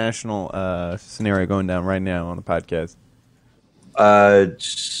an international scenario going down right now on the podcast. It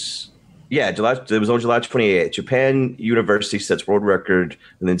was on July 28th. Japan University sets world record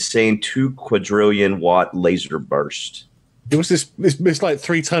with an insane 2 quadrillion watt laser burst. It was this like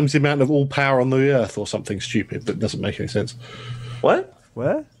 3 times the amount of all power on the Earth or something stupid that doesn't make any sense. What?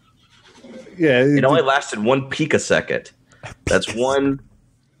 Yeah. It only lasted 1 picosecond. That's one.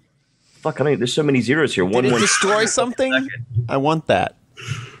 Fuck, there's so many zeros here. Did it destroy something? I want that.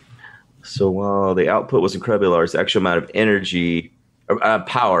 So while the output was incredibly large, the actual amount of energy,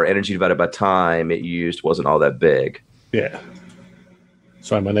 energy divided by time it used wasn't all that big. Yeah.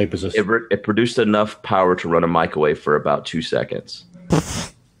 Sorry, my neighbors are... It produced enough power to run a microwave for about 2 seconds.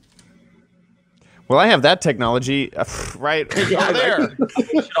 Well, I have that technology right there.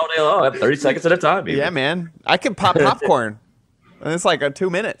 All day long. I have 30 seconds at a time. Even. Yeah, man. I can pop popcorn. And it's like 2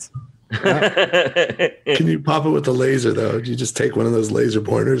 minutes. Can you pop it with a laser, though? Do you just take one of those laser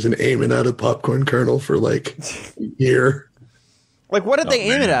pointers and aim it at a popcorn kernel for like a year? Like, what did they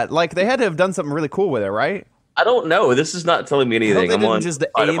aim it at? Like, they had to have done something really cool with it, right? I don't know. This is not telling me anything. They didn't just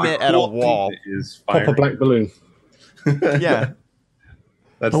aim it at a wall. Pop a black balloon. Yeah.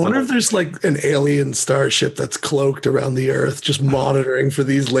 I wonder if there's like an alien starship that's cloaked around the Earth just monitoring for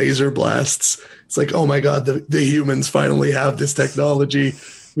these laser blasts. It's like, oh my God, the humans finally have this technology.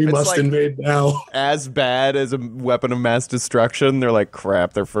 We must invade now. As bad as a weapon of mass destruction. They're like,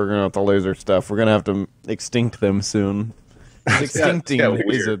 crap, they're figuring out the laser stuff. We're going to have to extinct them soon. Extincting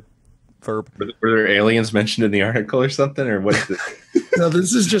is a verb. Were there aliens mentioned in the article or something? Or what is it? No,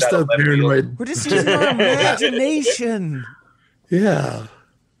 this is just a paranoid. We're just using our imagination. Yeah.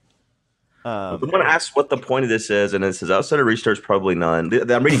 I'm going to ask what the point of this is, and it says outside of research, probably none.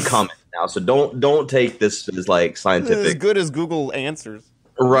 I'm reading comments now, so don't take this as like scientific. As good as Google answers,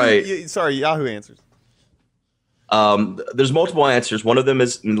 right? Yahoo answers. There's multiple answers. One of them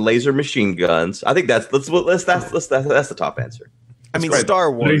is laser machine guns. I think that's the top answer. I mean,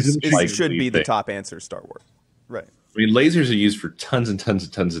 Star Wars should be the top answer. Star Wars, right? I mean, lasers are used for tons and tons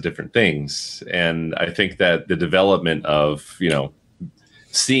and tons of different things, and I think that the development of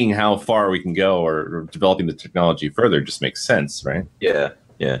seeing how far we can go or developing the technology further just makes sense, right? Yeah.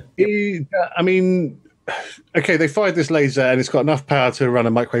 I mean, okay, they fired this laser and it's got enough power to run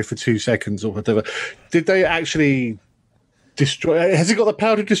a microwave for 2 seconds or whatever. Did they actually destroy? Has it got the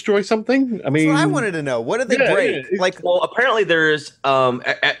power to destroy something? I mean, that's what I wanted to know. What did they break? Well, apparently there's all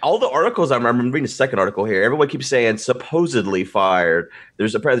the articles. I'm reading a second article here. Everyone keeps saying supposedly fired.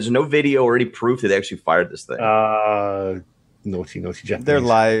 There's no video or any proof that they actually fired this thing. Naughty Japanese. They're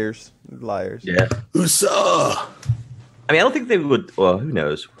liars. Yeah. USA. I mean, I don't think they would. Well, who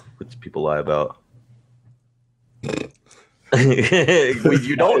knows what people lie about? You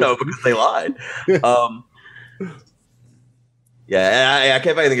don't know because they lied. Yeah, I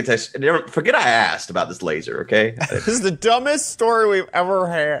can't find anything to text. Forget I asked about this laser, okay? This is the dumbest story we've ever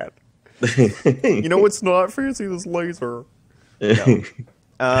had. You know what's not fancy? This laser. No.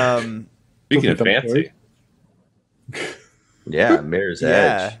 Speaking of fancy. Yeah, Mirror's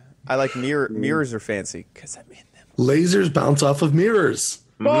Edge. I like mirrors are fancy because I'm in them. Lasers bounce off of mirrors.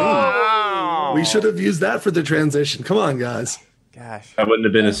 Wow. We should have used that for the transition. Come on, guys. Gosh. That wouldn't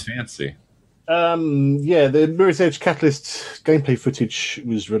have been as fancy. The Mirror's Edge Catalyst gameplay footage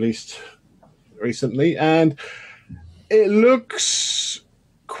was released recently, and it looks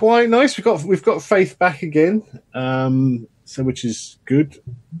quite nice. We've got Faith back again, so which is good.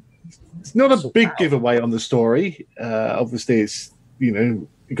 It's not a big giveaway on the story. Obviously, it's you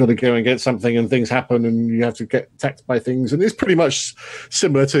got to go and get something, and things happen, and you have to get attacked by things, and it's pretty much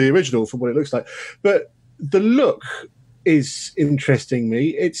similar to the original from what it looks like. But the look is interesting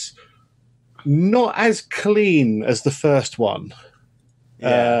me. It's not as clean as the first one.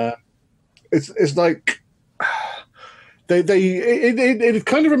 Yeah. It's like it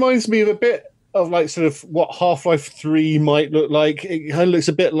kind of reminds me of a bit of like sort of what Half-Life 3 might look like. It kind of looks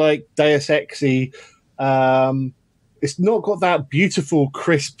a bit like Deus Ex-y. It's not got that beautiful,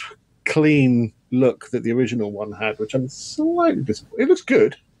 crisp, clean look that the original one had, which I'm slightly disappointed. It looks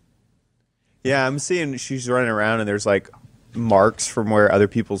good. Yeah, I'm seeing she's running around and there's like marks from where other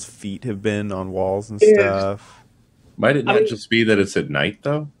people's feet have been on walls and stuff. Might it not just be that it's at night,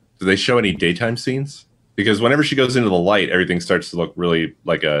 though? Do they show any daytime scenes? Because whenever she goes into the light, everything starts to look really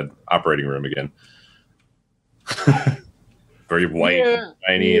like a operating room again. Very white, and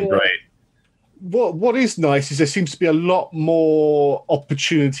shiny, and bright. What is nice is there seems to be a lot more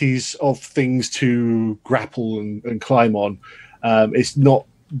opportunities of things to grapple and climb on. It's not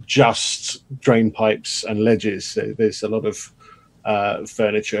just drain pipes and ledges. There's a lot of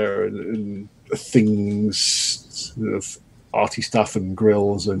furniture and things, sort of arty stuff and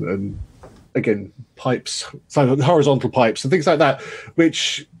grills and again pipes, horizontal pipes and things like that,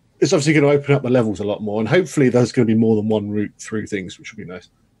 which is obviously going to open up the levels a lot more. And hopefully there's going to be more than one route through things, which would be nice.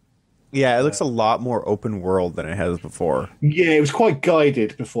 Yeah, it looks a lot more open world than it has before. Yeah, it was quite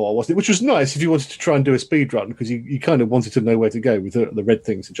guided before, wasn't it? Which was nice if you wanted to try and do a speed run, because you kind of wanted to know where to go with the red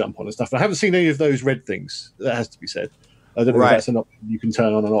things to jump on and stuff. And I haven't seen any of those red things. That has to be said. I don't know if that's an option you can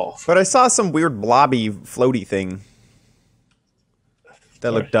turn on and off. But I saw some weird blobby floaty thing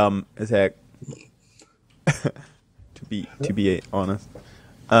that looked dumb as heck. to be honest.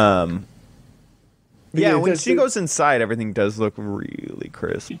 Yeah, when she goes inside, everything does look really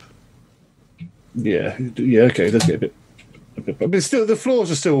crisp. Yeah, okay, it does get a bit, but still, the floors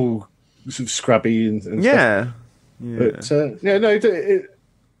are still sort of scrubby and stuff. But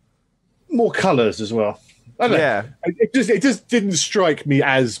more colours as well. I don't know. It just didn't strike me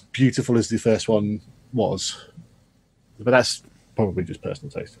as beautiful as the first one was, but that's probably just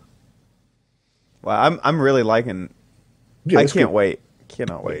personal taste. Well, I'm really liking. Yeah, I can't wait.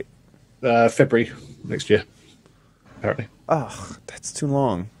 Cannot wait. February next year, apparently. Oh, that's too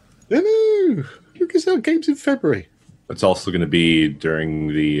long. No. Lucas out games in February. It's also going to be during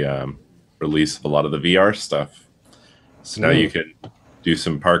the release of a lot of the VR stuff. So now you can do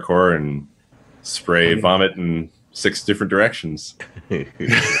some parkour and spray vomit in 6 different directions.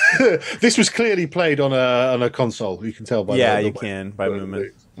 This was clearly played on a console. You can tell by you can by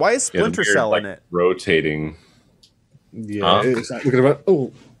movement. Why is Splinter Cell in it? Rotating. Yeah, we're gonna run.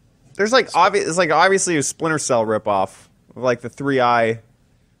 Oh, there's obviously a Splinter Cell ripoff of like the 3-eye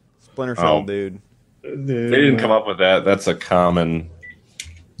Splinter Cell dude. They didn't come up with that. That's a common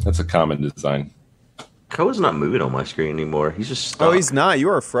design. Ko's not moving on my screen anymore. He's just stuck. Oh, he's not. You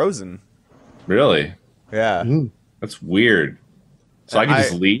are frozen. Really? Yeah. That's weird. So I can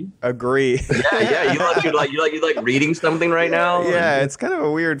just leave? Agree. Yeah. You like reading something right now? Yeah, it's kind of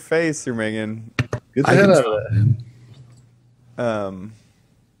a weird face you're making. Get the hell out of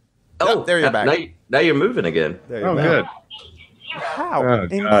there. There you're back. Now you're moving again. Good. Wow,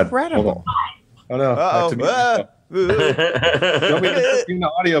 incredible. Oh no. Uh-oh. You want me to press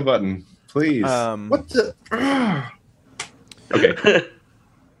the audio button, please? What the? Okay.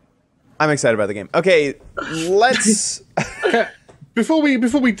 I'm excited about the game. Okay, let's. Before we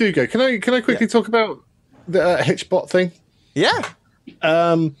do go, can I quickly talk about the Hitchbot thing? Yeah.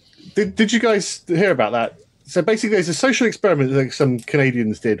 Did you guys hear about that? So basically, there's a social experiment that some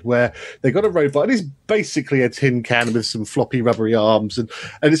Canadians did where they got a robot, and it's basically a tin can with some floppy, rubbery arms, and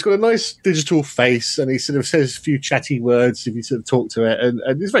it's got a nice digital face, and he sort of says a few chatty words if you sort of talk to it, and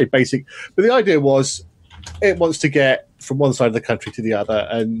it's very basic. But the idea was, it wants to get from one side of the country to the other,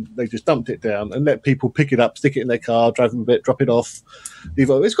 and they just dumped it down and let people pick it up, stick it in their car, drive them a bit, drop it off.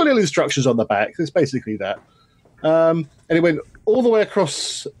 It's got little instructions on the back. It's basically that. And it went all the way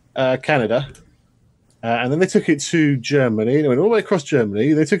across Canada. And then they took it to Germany, and it went all the way across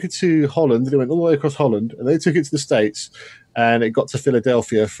Germany. They took it to Holland, and it went all the way across Holland, and they took it to the States, and it got to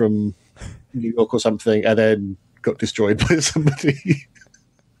Philadelphia from New York or something, and then got destroyed by somebody.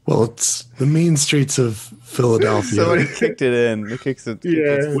 Well, it's the mean streets of Philadelphia. Somebody kicked it in. It kicks its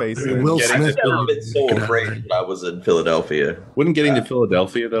face in. Will Smith. I've been so afraid that I was in Philadelphia. Wouldn't getting to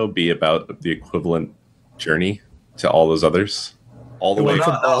Philadelphia, though, be about the equivalent journey to all those others? All the way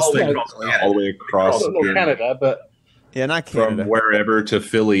from Boston, all the way across Canada, but not Canada. From wherever to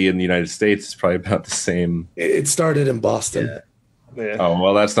Philly in the United States, it's probably about the same. It started in Boston. Yeah. Oh,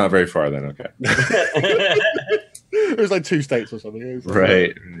 well, that's not very far then. Okay. It was like 2 states or something.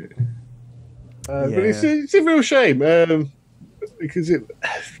 Right. But it's a real shame because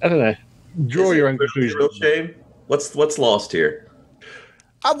I don't know. Draw your own conclusion. Real shame. What's lost here?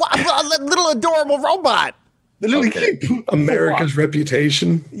 A little adorable robot. The little kid. America's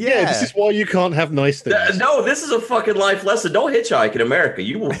reputation. Yeah, this is why you can't have nice things. No, this is a fucking life lesson. Don't hitchhike in America.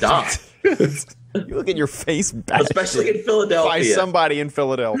 You will die. You will get your face bashed. Especially in Philadelphia. By somebody in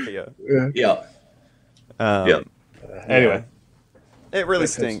Philadelphia. Yeah. Anyway. It really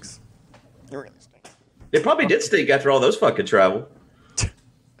stinks. It probably did stink after all those fucking travel.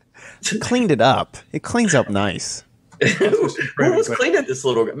 It cleaned it up. It cleans up nice. Who was cleaning this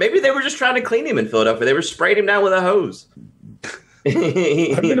little guy? Maybe they were just trying to clean him in Philadelphia. They were spraying him down with a hose.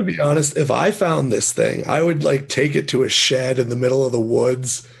 I'm going to be honest. If I found this thing, I would take it to a shed in the middle of the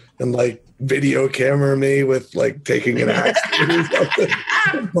woods and like video camera me with like taking an accident or something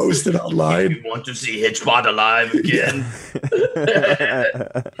and post it online. You want to see Hitchbot alive again?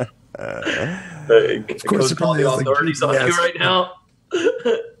 Of course, call the authorities on you right now.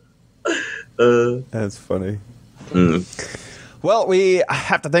 That's funny. Well, we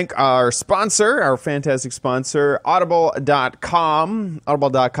have to thank our sponsor, our fantastic sponsor, Audible.com.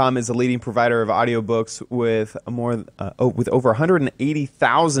 Audible.com is a leading provider of audiobooks with with over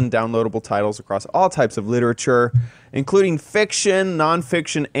 180,000 downloadable titles across all types of literature, including fiction,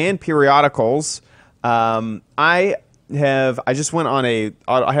 nonfiction, and periodicals. I just went on I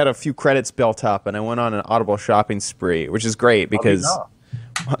had a few credits built up, and I went on an Audible shopping spree, which is great because...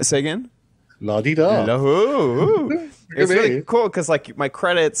 Say again? La-di-da. It's really cool because, like, my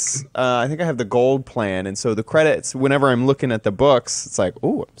credits, I think I have the gold plan, and so the credits, whenever I'm looking at the books, it's like,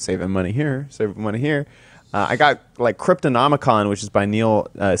 oh, I'm saving money here, saving money here. I got, like, Cryptonomicon, which is by Neil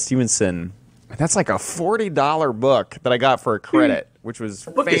Stevenson. That's like a $40 book that I got for a credit, which was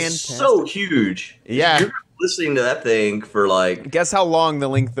the book fantastic. Is so huge. Yeah. You're listening to that thing for, like... Guess how long the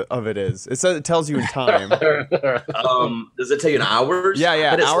length of it is. It says it tells you in time. Does it tell you in hours?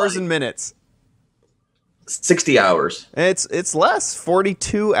 Yeah, hours and minutes. 60 hours. It's less,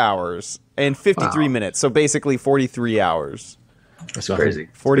 42 hours and 53 minutes. So basically 43 hours. That's crazy.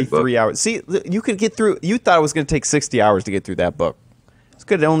 43 hours. See, you could get through. You thought it was going to take 60 hours to get through that book. It's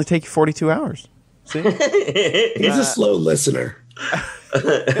good to only take you 42 hours. See? He's a slow listener.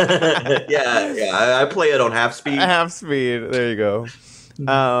 yeah. I play it on half speed. Half speed. There you go.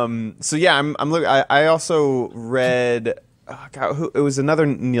 So yeah, I'm looking. I also read. It was another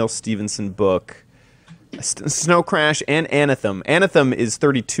Neil Stevenson book. Snow Crash and Anthem. Anthem is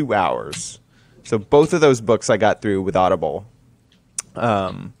 32 hours. So both of those books I got through with Audible.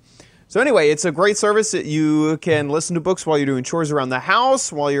 So anyway, it's a great service that you can listen to books while you're doing chores around the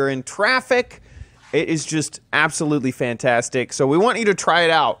house, while you're in traffic. It is just absolutely fantastic. So we want you to try it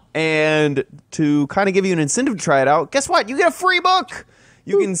out. And to kind of give you an incentive to try it out, guess what? You get a free book.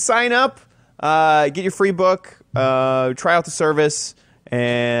 You can sign up, get your free book, try out the service,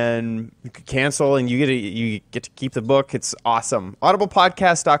 and you can cancel, and you get to keep the book. It's awesome.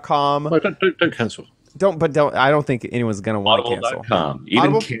 Audiblepodcast.com. No, don't cancel. I don't think anyone's going to want to cancel. Audible.com.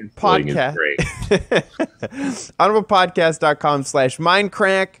 Even canceling is great.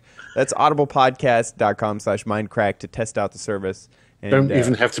 Audiblepodcast.com/Mindcrack. That's audiblepodcast.com/Mindcrack to test out the service. And, don't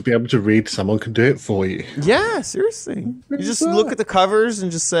even have to be able to read. Someone can do it for you. Yeah, seriously. You just look at the covers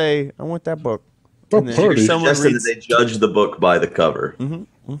and just say, I want that book. You're suggesting that they judge the book by the cover.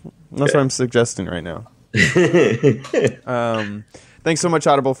 Mm-hmm, mm-hmm. That's what I'm suggesting right now. Thanks so much,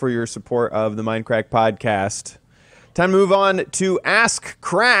 Audible, for your support of the Mindcrack podcast. Time to move on to Ask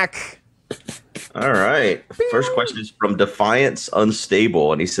Crack. All right. First question is from Defiance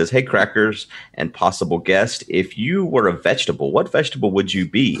Unstable, and he says, "Hey, crackers and possible guest, if you were a vegetable, what vegetable would you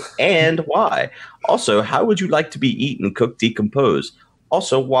be and why? Also, how would you like to be eaten, cooked, decomposed?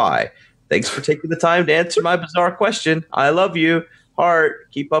 Also, why? Thanks for taking the time to answer my bizarre question. I love you.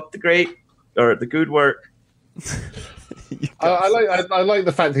 Heart. Keep up the good work." I like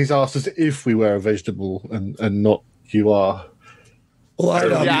the fact he's asked us if we were a vegetable and not you are. Well,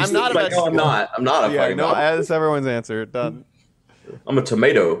 I'm not a vegetable. No, I'm not a fucking vegetable. That's everyone's answer. Done. I'm a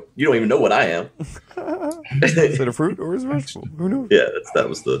tomato. You don't even know what I am. Is it a fruit or is it a vegetable? Who knows? Yeah, that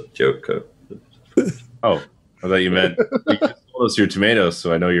was the joke. Oh, I thought you meant you just told us you're tomatoes,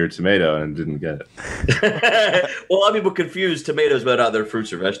 so I know you're a tomato and didn't get it. Well, a lot of people confuse tomatoes about other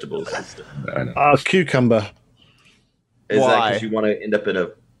fruits or vegetables. I know. Cucumber. Is that because you want to end up in a...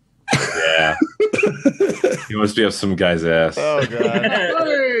 Yeah. You must be up some guy's ass. Oh, God.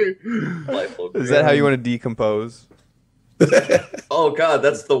 Is that how you want to decompose? Oh, God,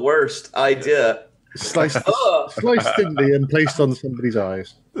 that's the worst idea. Sliced thinly and placed on somebody's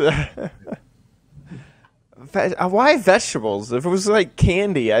eyes. Why vegetables? If it was like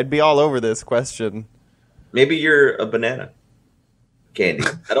candy, I'd be all over this question. Maybe you're a banana. Candy.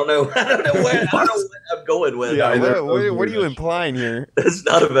 I don't know. I don't know what I'm going with. Yeah, what are you implying here? That's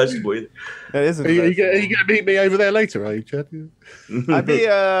not a vegetable either. That isn't. Are you going to meet me over there later? Are you, Chad? I'd be.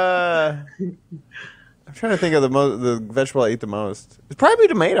 I'm trying to think of the vegetable I eat the most. It'd probably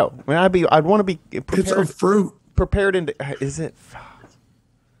be tomato. I mean, I'd want to be prepared. It's a fruit. Prepared into. Is it?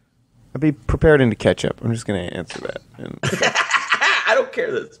 I'd be prepared into ketchup. I'm just going to answer that. I don't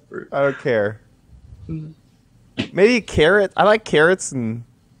care that it's fruit. I don't care. Maybe a carrot. I like carrots and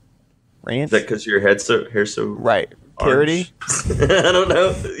ranch. Is that because your hair's so right? Carroty. I don't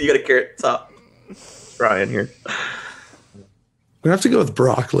know. You got a carrot top. Ryan here. We have to go with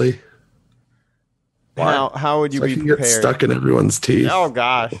broccoli. How would you so be I can prepared? get stuck in everyone's teeth. Oh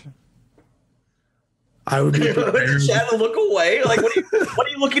gosh. I would be prepared. Chad to look away. Like, what are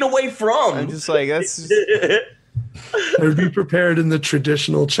you looking away from? I'm just like, that's. I would be prepared in the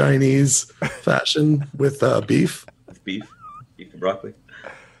traditional Chinese fashion with beef. Beef and broccoli.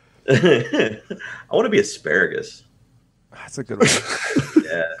 I want to be asparagus. That's a good one.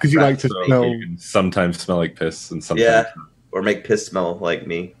 Yeah, because you like to So smell. you can sometimes smell like piss, and sometimes or make piss smell like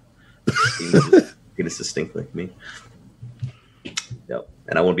me. It's distinct like me. Yep,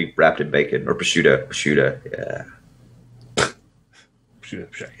 and I want to be wrapped in bacon or prosciutto. Prosciutto,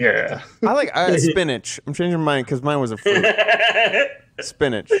 Yeah. I like spinach. I'm changing mine because mine was a fruit.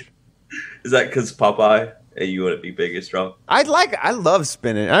 Spinach. Is that because Popeye and you want to be big and strong? I love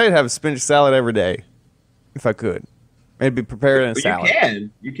spinach. I'd have a spinach salad every day if I could. I'd be prepared in a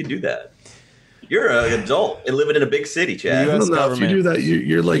salad. You can do that. You're an adult and living in a big city, Chad. US I don't know, if you do that,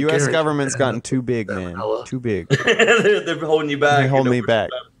 you're like U.S. guaranteed government's to gotten have too big, man. fella. Too big. They're holding you back. They hold me back.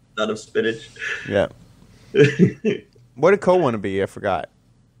 Not of spinach. Yeah. What did Cole want to be? I forgot.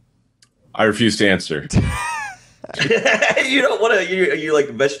 I refuse to answer. You don't want to. Are you like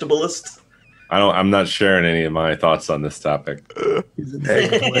a vegetalist? I'm not sharing any of my thoughts on this topic. He's an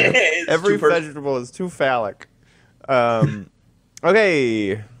eggplant. Every vegetable is too phallic.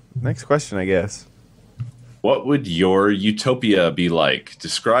 Okay. Next question, I guess. What would your utopia be like?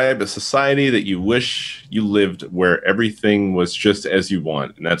 Describe a society that you wish you lived where everything was just as you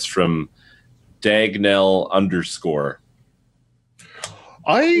want. And that's from Dagnell_.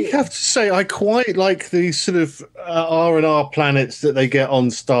 I have to say, I quite like the sort of R&R planets that they get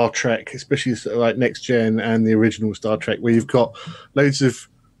on Star Trek, especially sort of like Next Gen and the original Star Trek, where you've got loads of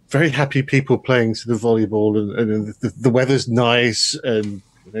very happy people playing sort of volleyball, and the weather's nice and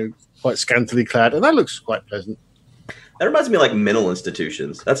quite scantily clad, and that looks quite pleasant. That reminds me of like mental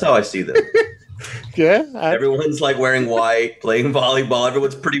institutions. That's how I see them. Yeah, Everyone's like wearing white, playing volleyball.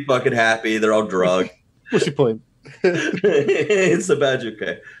 Everyone's pretty fucking happy. They're all drugged. what's your point? It's a badge,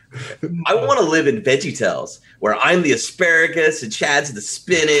 okay. I want to live in VeggieTales, where I'm the asparagus and Chad's the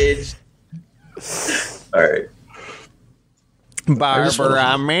spinach. All right.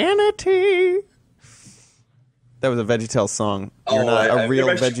 Barbara Manatee. That was a VeggieTales song. You're not a real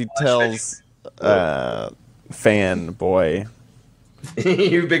VeggieTales fan, boy.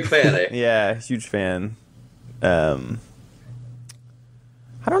 You're a big fan, eh? Yeah, huge fan. I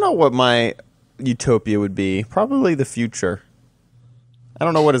don't know what my utopia would be. Probably the future. I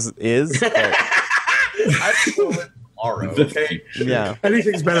don't know what it is. But I will live tomorrow, okay? yeah.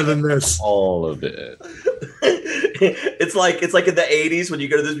 Anything's better than this. All of it. It's like in the 80s when you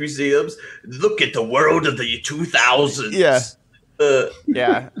go to those museums. Look at the world of the 2000s. Yeah.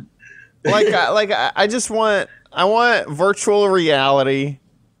 Yeah. I just want virtual reality.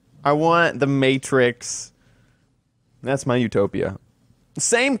 I want the Matrix. That's my utopia.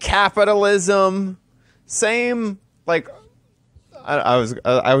 Same capitalism. Same I was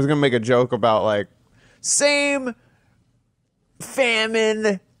gonna make a joke about like same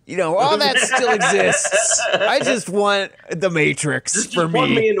famine. All that still exists. I just want the Matrix Just for plug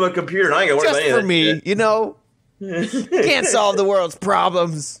me into a computer and I ain't gonna worry Just about for me, shit. Can't solve the world's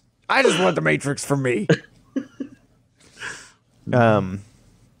problems. I just want the Matrix for me.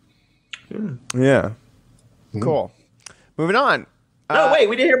 Yeah. Cool. Moving on. No, wait,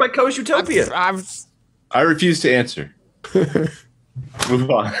 we didn't hear about Coast Utopia. I refuse to answer. Move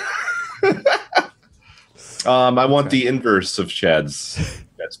on. I want the inverse of Chad's.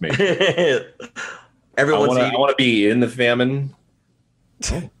 That's me. Everyone's I want to be in the famine.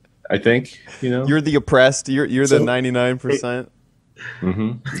 I think You're the oppressed. You're the 99%.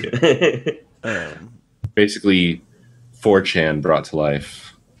 Mm-hmm. Basically, 4chan brought to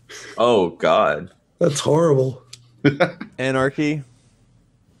life. Oh God, That's horrible. Anarchy.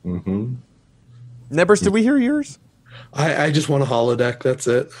 Mm-hmm. Nebris, did we hear yours? I just want a holodeck. That's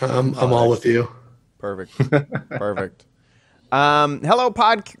it. I'm all with you. Perfect. Perfect. Hello,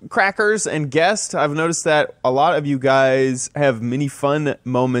 pod crackers and guests. I've noticed that a lot of you guys have many fun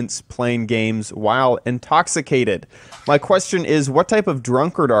moments playing games while intoxicated. My question is, what type of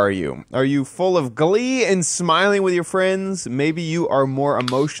drunkard are you? Are you full of glee and smiling with your friends? Maybe you are more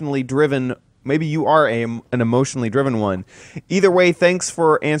emotionally driven. Maybe you are an emotionally driven one. Either way, thanks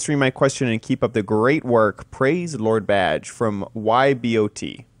for answering my question and keep up the great work. Praise Lord Badge from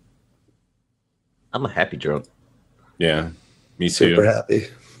YBOT. I'm a happy drunk. Yeah, me too. Super happy.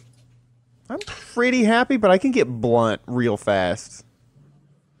 I'm pretty happy, but I can get blunt real fast.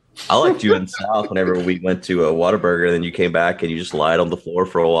 I liked you in the South whenever we went to a Whataburger, and then you came back and you just lied on the floor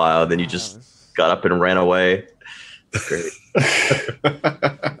for a while, and then you just got up and ran away. Great.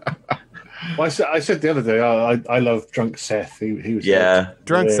 Well, I said the other day, I love Drunk Seth. He was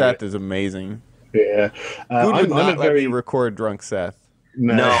Drunk Seth is amazing. Yeah, Who would not let me record Drunk Seth?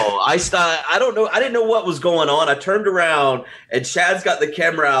 No, I don't know. I didn't know what was going on. I turned around and Chad's got the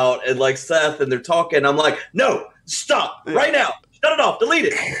camera out and like Seth and they're talking. I'm like, no, stop right now. Shut it off. Delete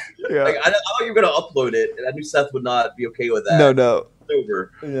it. Yeah. Like, I thought you were going to upload it, and I knew Seth would not be okay with that. No.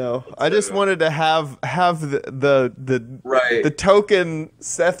 Over. No, I just wanted to have the token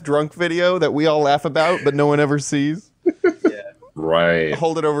Seth drunk video that we all laugh about, but no one ever sees. Yeah. Right.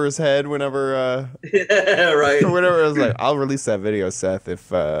 Hold it over his head whenever. Right. Whenever I was like, I'll release that video, Seth, if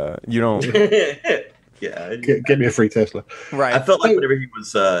you don't. Yeah. Get me a free Tesla. Right. I felt like whenever he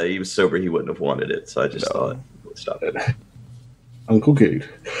was sober, he wouldn't have wanted it, so I just thought, let's stop it. Uncle Good.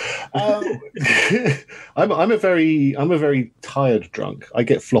 I'm a very tired drunk. I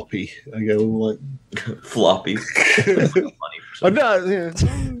get floppy. I go like floppy. I'm not. Yeah,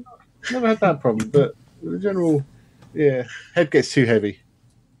 never had that problem, but the general, head gets too heavy.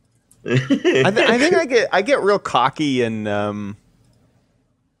 I think I get real cocky and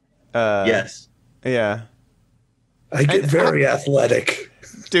yes, yeah. I get very athletic.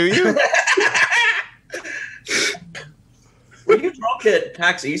 Do you? Were you drunk at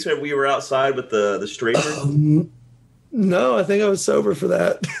PAX East when we were outside with the streamer? No, I think I was sober for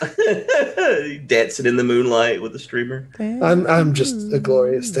that. Dancing in the moonlight with the streamer. I'm just a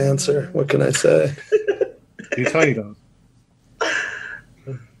glorious dancer. What can I say? You tiny dog.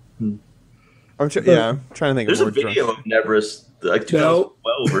 I'm trying to think. There's of a video of Nebris, like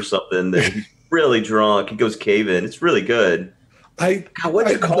 2012 or something. That he's really drunk. He goes caving. It's really good. What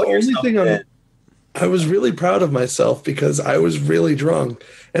do you call yourself? I was really proud of myself because I was really drunk,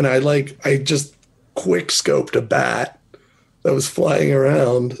 and I just quick scoped a bat that was flying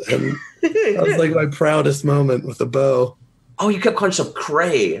around, and that was like my proudest moment with a bow. Oh, you kept calling yourself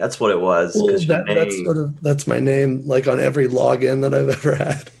Cray. That's what it was. Well, that's my name, like on every login that I've ever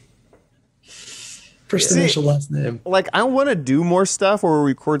had. First initial, last name. Like, I want to do more stuff where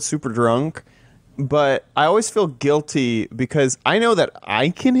we record super drunk, but I always feel guilty because I know that I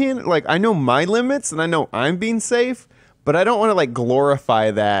can handle, like, I know my limits and I know I'm being safe, but I don't want to like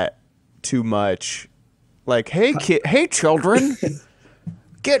glorify that too much. Like, hey children,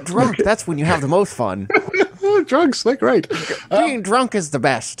 get drunk. That's when you have the most fun. Drugs, they're great. Being drunk is the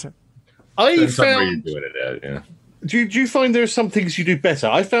best. I found. Do you find there are some things you do better?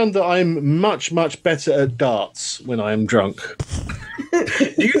 I found that I'm much, much better at darts when I am drunk.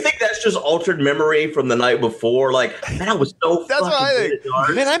 Do you think that's just altered memory from the night before? Like, man, I was so that's what I think.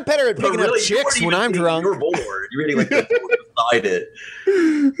 Man, I'm better at picking up chicks when I'm drunk. You're bored. You're really like beside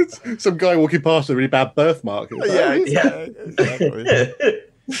it. Some guy walking past with a really bad birthmark. Yeah, exactly.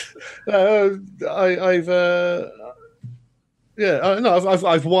 I've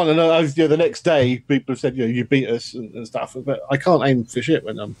won, and the next day people have said, you beat us and stuff. But I can't aim for shit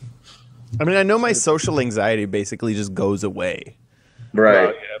when I'm. I mean, I know my social anxiety basically just goes away.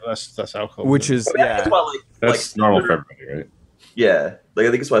 Right. Yeah, that's alcohol. Which is that's why, that's normal for everybody, right? Yeah, like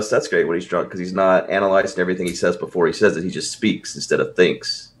I think that's why Seth's great when he's drunk because he's not analyzing everything he says before he says it. He just speaks instead of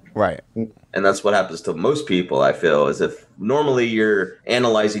thinks. Right. And that's what happens to most people, I feel, is if normally you're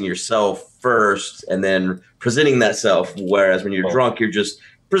analyzing yourself first and then presenting that self, whereas when you're drunk, you're just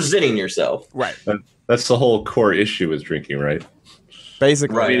presenting yourself. Right. That's the whole core issue with drinking, right?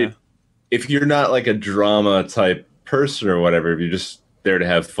 Basically. Right. Yeah. If you're not like a drama type person or whatever, if you're just there to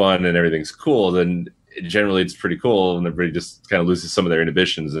have fun and everything's cool, then generally it's pretty cool and everybody just kind of loses some of their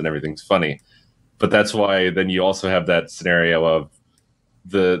inhibitions and everything's funny. But that's why then you also have that scenario of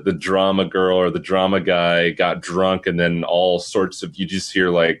the drama girl or the drama guy got drunk and then all sorts of, you just hear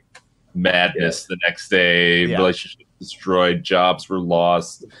like madness the next day, relationships destroyed, jobs were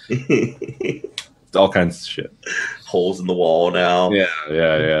lost, all kinds of shit. Holes in the wall now.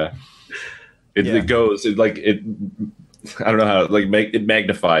 Yeah. It goes, I don't know how, it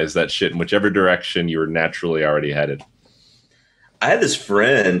magnifies that shit in whichever direction you were naturally already headed. I had this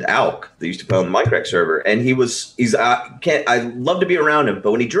friend, Alk, that used to play on the Mindcrack server, and I love to be around him,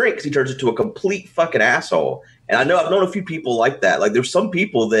 but when he drinks, he turns into a complete fucking asshole. And I've known a few people like that. Like, there's some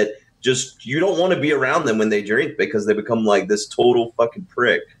people that just, you don't want to be around them when they drink because they become like this total fucking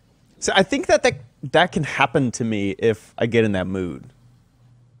prick. So I think that can happen to me if I get in that mood.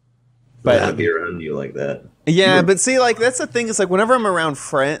 But I want to be around you like that. Yeah, but see, like, that's the thing. It's like whenever I'm around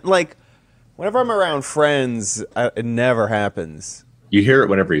friends, it never happens. You hear it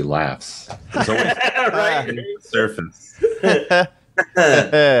whenever he laughs. It's always right on the surface.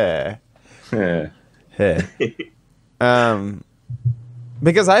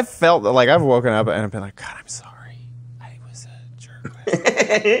 Because I've felt like I've woken up and I've been like, God, I'm sorry. I was a jerk.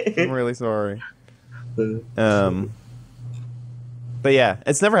 I'm really sorry. But yeah,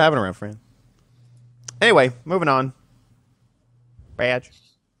 it's never happened around Fran. Anyway, moving on. Badge.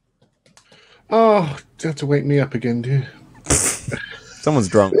 Oh, you have to wake me up again, do you? Someone's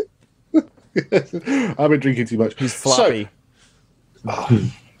drunk. I've been drinking too much. He's floppy.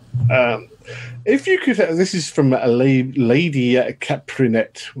 If you could, this is from a lady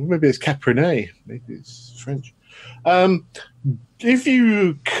Caprinet. Maybe it's Caprinet. Maybe it's French. If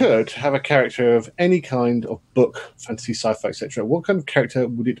you could have a character of any kind of book, fantasy, sci-fi, etc., what kind of character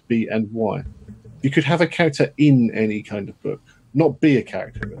would it be and why? You could have a character in any kind of book, not be a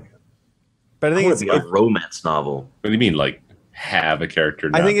character. But I think it's a romance novel. What do you mean, like have a character?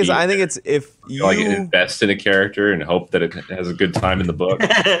 I think it's if you like invest in a character and hope that it has a good time in the book.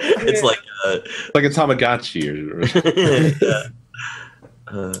 It's like a Tamagotchi or it's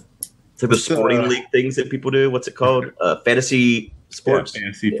like the sporting league things that people do. What's it called? Fantasy sports,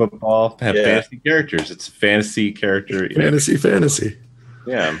 fantasy football. Have fantasy characters. It's a fantasy character. Fantasy.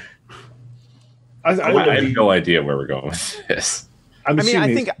 Yeah. I have no idea where we're going with this. I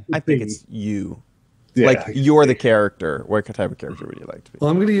think it's you. Yeah, like you're the character. What type of character would you like to be?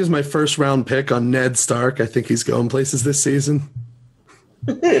 Well, I'm going to use my first round pick on Ned Stark. I think he's going places this season.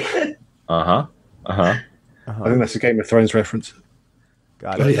 I think that's a Game of Thrones reference.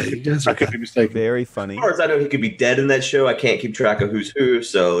 Got it. Oh, yeah, you guys I could be mistaken. Very funny. As far as I know, he could be dead in that show. I can't keep track of who's who,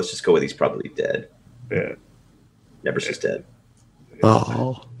 so let's just go with he's probably dead. Yeah. Nebris is dead.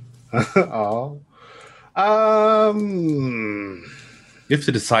 Oh. You have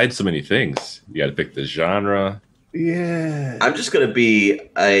to decide so many things. You got to pick the genre. Yeah. I'm just going to be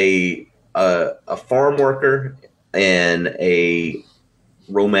a farm worker and a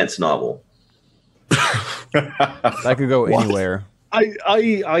romance novel. That could go anywhere.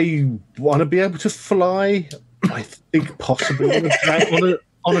 I want to be able to fly. I think possibly on a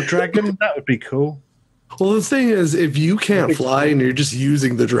dragon. That would be cool. Well, the thing is, if you can't fly and you're just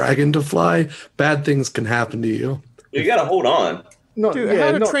using the dragon to fly, bad things can happen to you. You got to hold on. How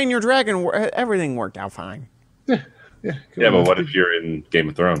to Train Your Dragon, everything worked out fine. Yeah, but what if you're in Game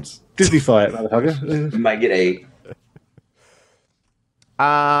of Thrones? Disney-fy it, motherfucker. You might get a...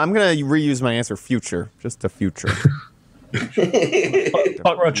 I'm going to reuse my answer, future. Just the future.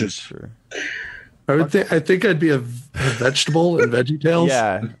 Buck Rogers. I think I'd be a vegetable in VeggieTales.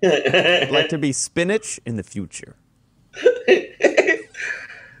 Yeah. I'd like to be spinach in the future.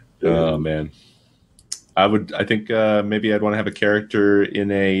 Oh, man. I think maybe I'd want to have a character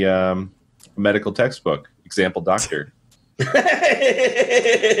in a medical textbook. Example doctor.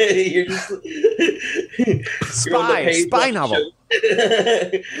 You're just spy novel.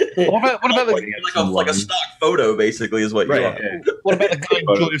 What about like a stock photo, basically, is what you are. Yeah. What about the guy in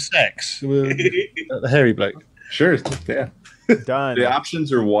Joy of Sex? The hairy bloke. Sure, yeah. Done. The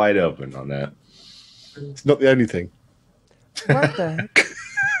options are wide open on that. It's not the only thing. What the heck?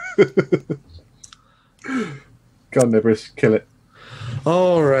 Go on, Nebris, kill it.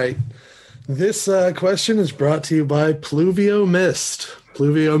 All right. This question is brought to you by Pluvio Mist.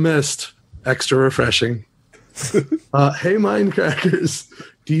 Pluvio Mist, extra refreshing. Hey, Mindcrackers,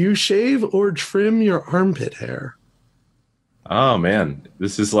 do you shave or trim your armpit hair? Oh, man.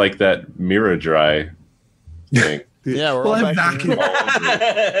 This is like that mirror dry thing. Yeah, we're well, all I'm back.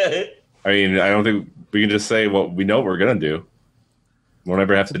 I mean, I don't think we can just say what we know we're going to do. We'll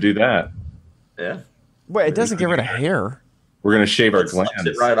never have to do that. Yeah. Wait, it doesn't get rid of hair. We're going to shave our glands.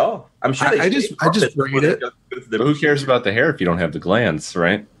 It right off. I'm sure I just braid it. But who cares about the hair if you don't have the glands,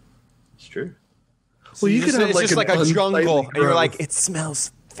 right? It's true. Well, you could have it's just like a jungle, and you're growth. like, it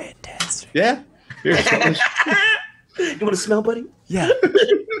smells fantastic. Yeah. You want to smell, buddy? Yeah.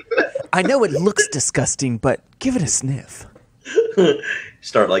 I know it looks disgusting, but give it a sniff.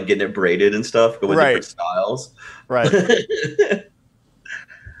 Start like getting it braided and stuff. Go with different styles. Right.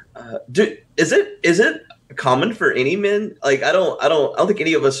 Is it common for any men? Like I don't think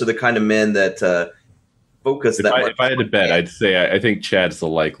any of us are the kind of men that focus that much. If I had to bet, I'd say I think Chad's the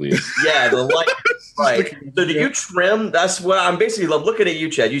likeliest. Yeah, the likeliest. Right. So do you trim? That's what I'm basically looking at you,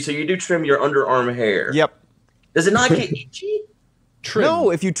 Chad. So you do trim your underarm hair. Yep. Does it not get itchy? Trim. No,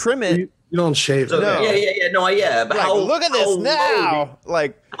 if you trim it, you don't shave it. So, no. Yeah. But like, look at this now.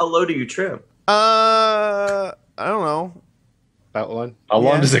 How low do you trim? I don't know. Outline. How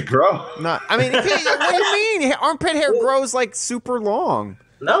long does it grow? Not. I mean, what do you mean? Armpit hair grows like super long.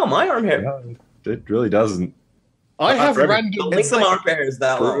 No, my arm hair. No, it really doesn't. I have random. The length of my armpit hair is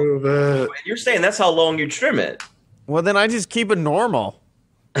that long. You're saying that's how long you trim it? Well, then I just keep it normal.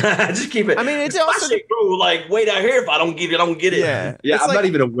 Just keep it. I mean, it's my also shit grow like way down here. If I don't get it, I don't get it. Yeah. Yeah, I'm not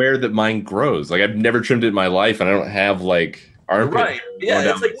even aware that mine grows. Like I've never trimmed it in my life, and I don't have like armpit right? Yeah,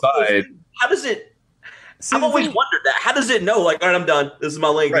 down the side. How does it? I've always wondered that. How does it know? Like, all right, I'm done. This is my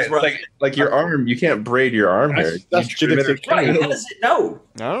length. Right. Like your arm, you can't braid your arm hair. That's genetic. Right. How does it know?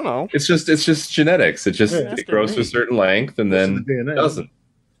 I don't know. It's just genetics. It grows to a certain length and then it doesn't.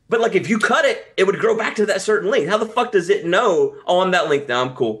 But like, if you cut it, it would grow back to that certain length. How the fuck does it know? Oh, I'm that length now.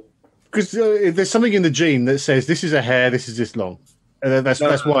 I'm cool. Because there's something in the gene that says this is a hair, this is this long. And then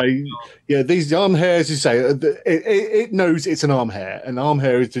that's why, these arm hairs, you say, it knows it's an arm hair. And arm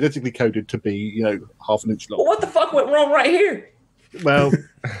hair is genetically coded to be, half an inch long. Well, what the fuck went wrong right here? Well,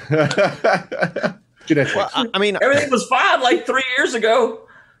 genetics. Well, I mean, everything was fine like 3 years ago.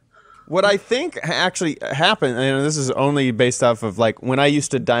 What I think actually happened, and this is only based off of like when I used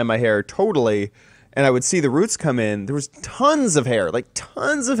to dye my hair totally, and I would see the roots come in, there was tons of hair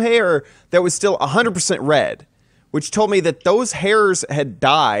that was still 100% red, which told me that those hairs had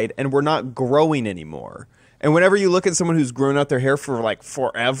died and were not growing anymore. And whenever you look at someone who's grown out their hair for like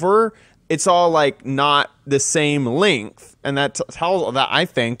forever, it's all like not the same length. And that tells that I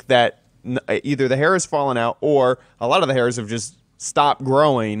think that either the hair has fallen out or a lot of the hairs have just stopped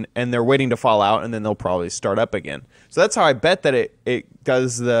growing and they're waiting to fall out and then they'll probably start up again. So that's how I bet that it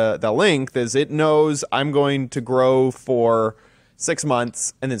does the length is it knows I'm going to grow for 6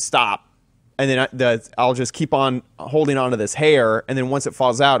 months and then stop. And then I'll just keep on holding on to this hair. And then once it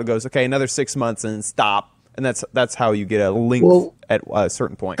falls out, it goes, okay, another 6 months and then stop. And that's how you get a length at a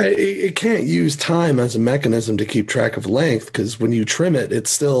certain point. It can't use time as a mechanism to keep track of length because when you trim it, it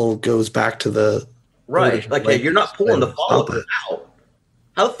still goes back to the... Right. Like, you're not pulling the follicle out.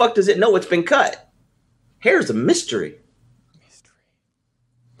 How the fuck does it know it's been cut? Hair is a mystery.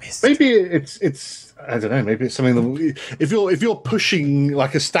 Maybe it's I don't know. Maybe it's something that if you're pushing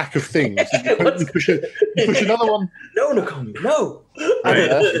like a stack of things, you push another one. No, Nakomi, no.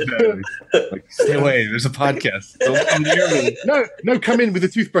 Like, stay away. There's a podcast. Don't come near me. No, come in with a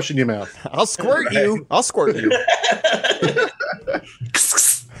toothbrush in your mouth. I'll squirt you. I'll squirt you.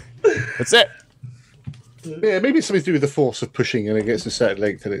 That's it. Yeah, maybe it's something to do with the force of pushing, and it gets a certain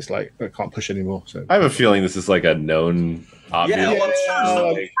length, and it's like I can't push anymore. So I have a feeling this is like a known obvious. Yeah, well, I'm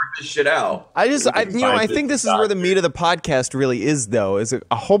sure work this shit out. I think this is where the meat of the podcast really is, though, is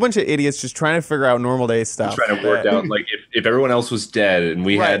a whole bunch of idiots just trying to figure out normal day stuff. Trying to work out, like, if everyone else was dead and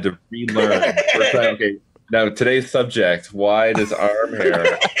we had to relearn. Okay, now today's subject: why does arm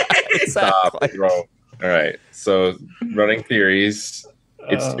hair stop and grow? All right, so running theories: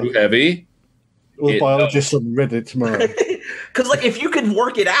 it's too heavy. Well, biologists on Reddit tomorrow. Because like, if you could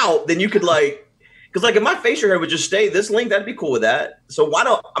work it out, then you could like. Because like, if my facial hair would just stay this length, I'd be cool with that. So why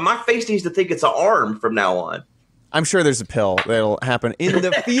don't my face needs to think it's an arm from now on? I'm sure there's a pill that'll happen in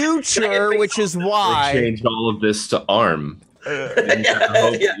the future, which is why they changed all of this to arm. You don't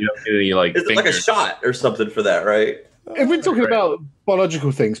get any, like, is it like a shot or something for that, right? If we're talking about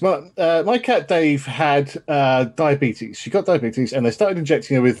biological things, my cat Dave had diabetes. She got diabetes, and they started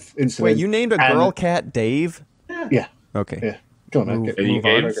injecting her with insulin. Wait, you named a girl cat Dave? Yeah. Okay. Yeah. Go on, man. You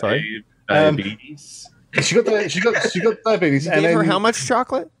gave sorry. Diabetes. She got diabetes. You gave her how much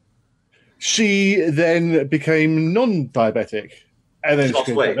chocolate? She then became non-diabetic, and then she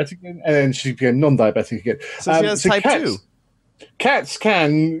became diabetic again, and then she became non-diabetic again. So she has type 2. Cats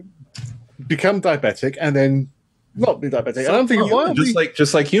can become diabetic and then not be diabetic. I don't think why.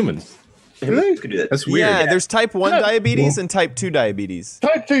 Just like humans. Really? That's weird. Yeah, there's type 1 diabetes and type 2 diabetes.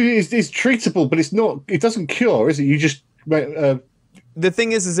 Type 2 is treatable, but it's not. It doesn't cure, is it? You just. The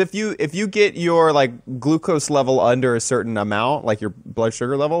thing is if you get your like glucose level under a certain amount, like your blood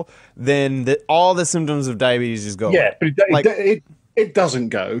sugar level, then all the symptoms of diabetes just go away. Yeah, but it doesn't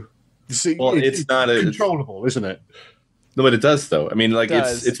go. See, well, it's not controllable, isn't it? No, but it does though. I mean, like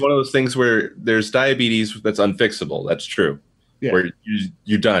it's one of those things where there's diabetes that's unfixable. That's true. Yeah. Where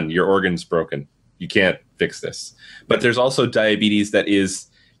you're done. Your organ's broken. You can't fix this. But there's also diabetes that is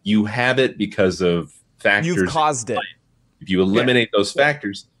you have it because of factors. You've caused it. If you eliminate those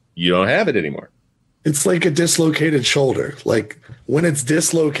factors, you don't have it anymore. It's like a dislocated shoulder. Like when it's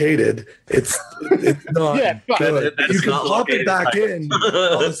dislocated, it's not good. You can pop it back in,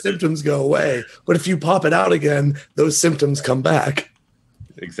 all the symptoms go away. But if you pop it out again, those symptoms come back.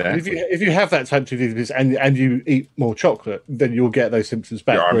 Exactly. If you have that type 2 diabetes and you eat more chocolate, then you'll get those symptoms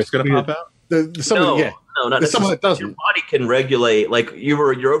back. Your arm's going to pop out? No, not someone that doesn't. Your body can regulate, like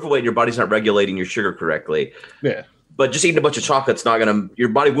you're overweight and your body's not regulating your sugar correctly. Yeah. But just eating a bunch of chocolate's not going to – your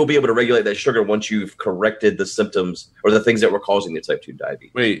body will be able to regulate that sugar once you've corrected the symptoms or the things that were causing the type 2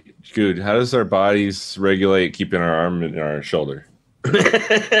 diabetes. Wait, dude, how does our bodies regulate keeping our arm in our shoulder?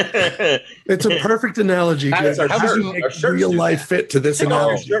 It's a perfect analogy. How does you make real life fit to this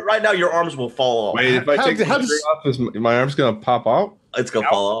analogy? Right now, your arms will fall off. Wait, if I take the shirt off, is my arm's going to pop out? It's going to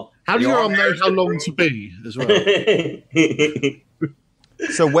fall off. How do your arm know how long to be as well?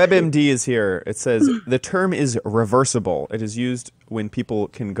 So WebMD is here. It says the term is reversible. It is used when people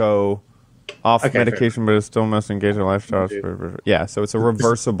can go off medication, but still must engage in lifestyle. Yeah, so it's a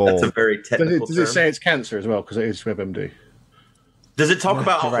reversible. That's a very technical Does it say it's cancer as well? Because it is WebMD. Does it talk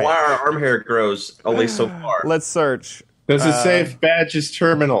about why our arm hair grows only so far? Let's search. Does it say if badge is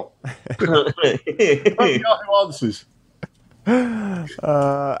terminal? Who answers?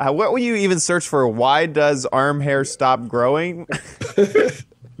 What will you even search for? Why does arm hair stop growing?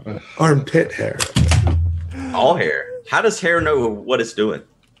 Armpit hair. All hair. How does hair know what it's doing?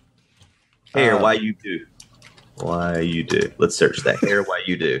 Hair, why you do? Why you do? Let's search that. Hair, why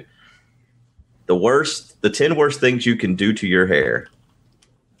you do? The 10 worst things you can do to your hair.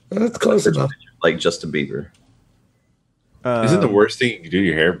 That's close enough. Like Justin Bieber. Isn't the worst thing you can do to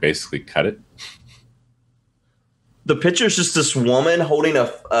your hair basically cut it? The picture's just this woman holding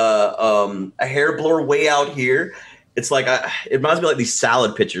a hair blower way out here. It's like it reminds me of like these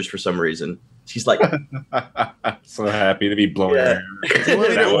salad pictures for some reason. She's like, so happy to be blowing hair. Do you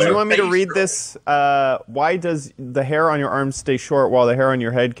want me to read this? Why does the hair on your arms stay short while the hair on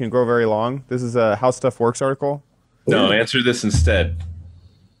your head can grow very long? This is a How Stuff Works article. No, answer this instead.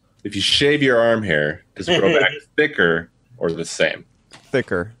 If you shave your arm hair, does it grow back thicker or the same?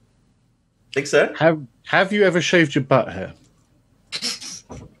 Thicker. Think so? Have you ever shaved your butt hair?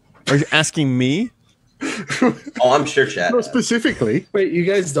 Are you asking me? Oh, I'm sure, Chad. Not specifically. Wait, you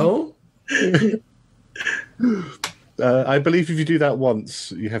guys don't? I believe if you do that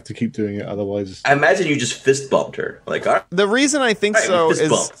once, you have to keep doing it. Otherwise, I imagine you just fist bumped her. Like, all right. The reason I think so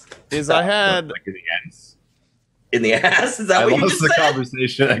is I had like in the ass. In the ass? Is that I what you lost just the said?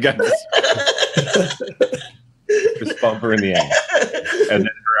 conversation. I got this. Just bump her in the ass, and then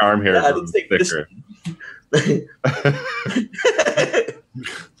her arm hair grows thicker.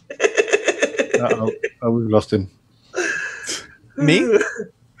 we've lost him. Me?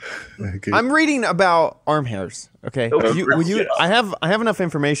 Okay. I'm reading about arm hairs. Okay, I have enough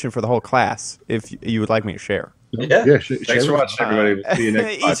information for the whole class. If you would like me to share. Yeah. Thanks for watching, everybody. We'll see you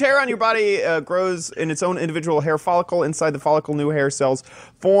next Each hair on your body grows in its own individual hair follicle. Inside the follicle, new hair cells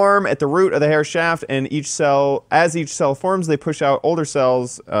form at the root of the hair shaft, and as each cell forms, they push out older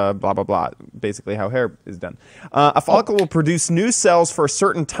cells, blah, blah, blah, basically how hair is done. A follicle will produce new cells for a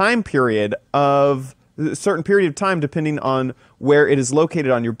certain period of time depending on where it is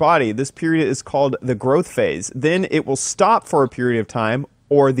located on your body. This period is called the growth phase. Then it will stop for a period of time,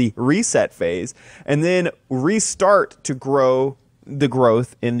 or the reset phase, and then restart to grow the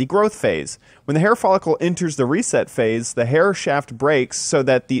growth in the growth phase. When the hair follicle enters the reset phase, the hair shaft breaks so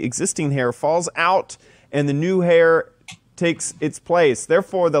that the existing hair falls out and the new hair takes its place.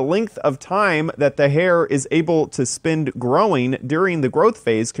 Therefore, the length of time that the hair is able to spend growing during the growth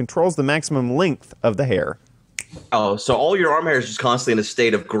phase controls the maximum length of the hair. Oh, so all your arm hair is just constantly in a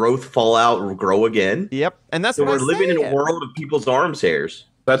state of growth, fall out, or grow again? Yep, and that's so what we're living in a world of people's arms hairs.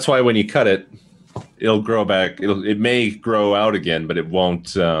 That's why when you cut it, it'll grow back. It may grow out again, but it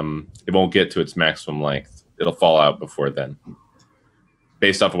won't get to its maximum length. It'll fall out before then,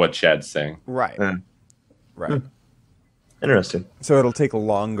 based off of what Chad's saying. Right. Right. Interesting. So it'll take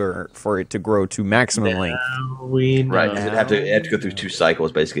longer for it to grow to maximum length. Right. It'd have to go through 2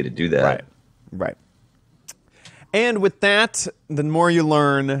 cycles basically to do that. Right. And with that, the more you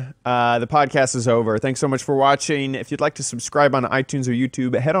learn, the podcast is over. Thanks so much for watching. If you'd like to subscribe on iTunes or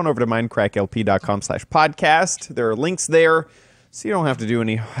YouTube, head on over to mindcracklp.com/podcast. There are links there, so you don't have to do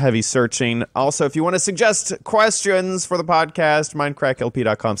any heavy searching. Also, if you want to suggest questions for the podcast,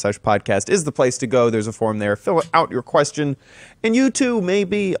 mindcracklp.com/podcast is the place to go. There's a form there. Fill out your question, and you too may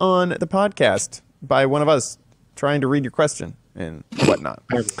be on the podcast by one of us trying to read your question and whatnot.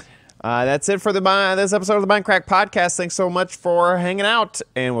 That's it for this episode of the Mindcrack podcast. Thanks so much for hanging out,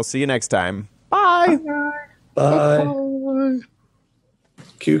 and we'll see you next time. Bye. Bye.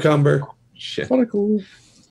 Cucumber. Shit. What a cool.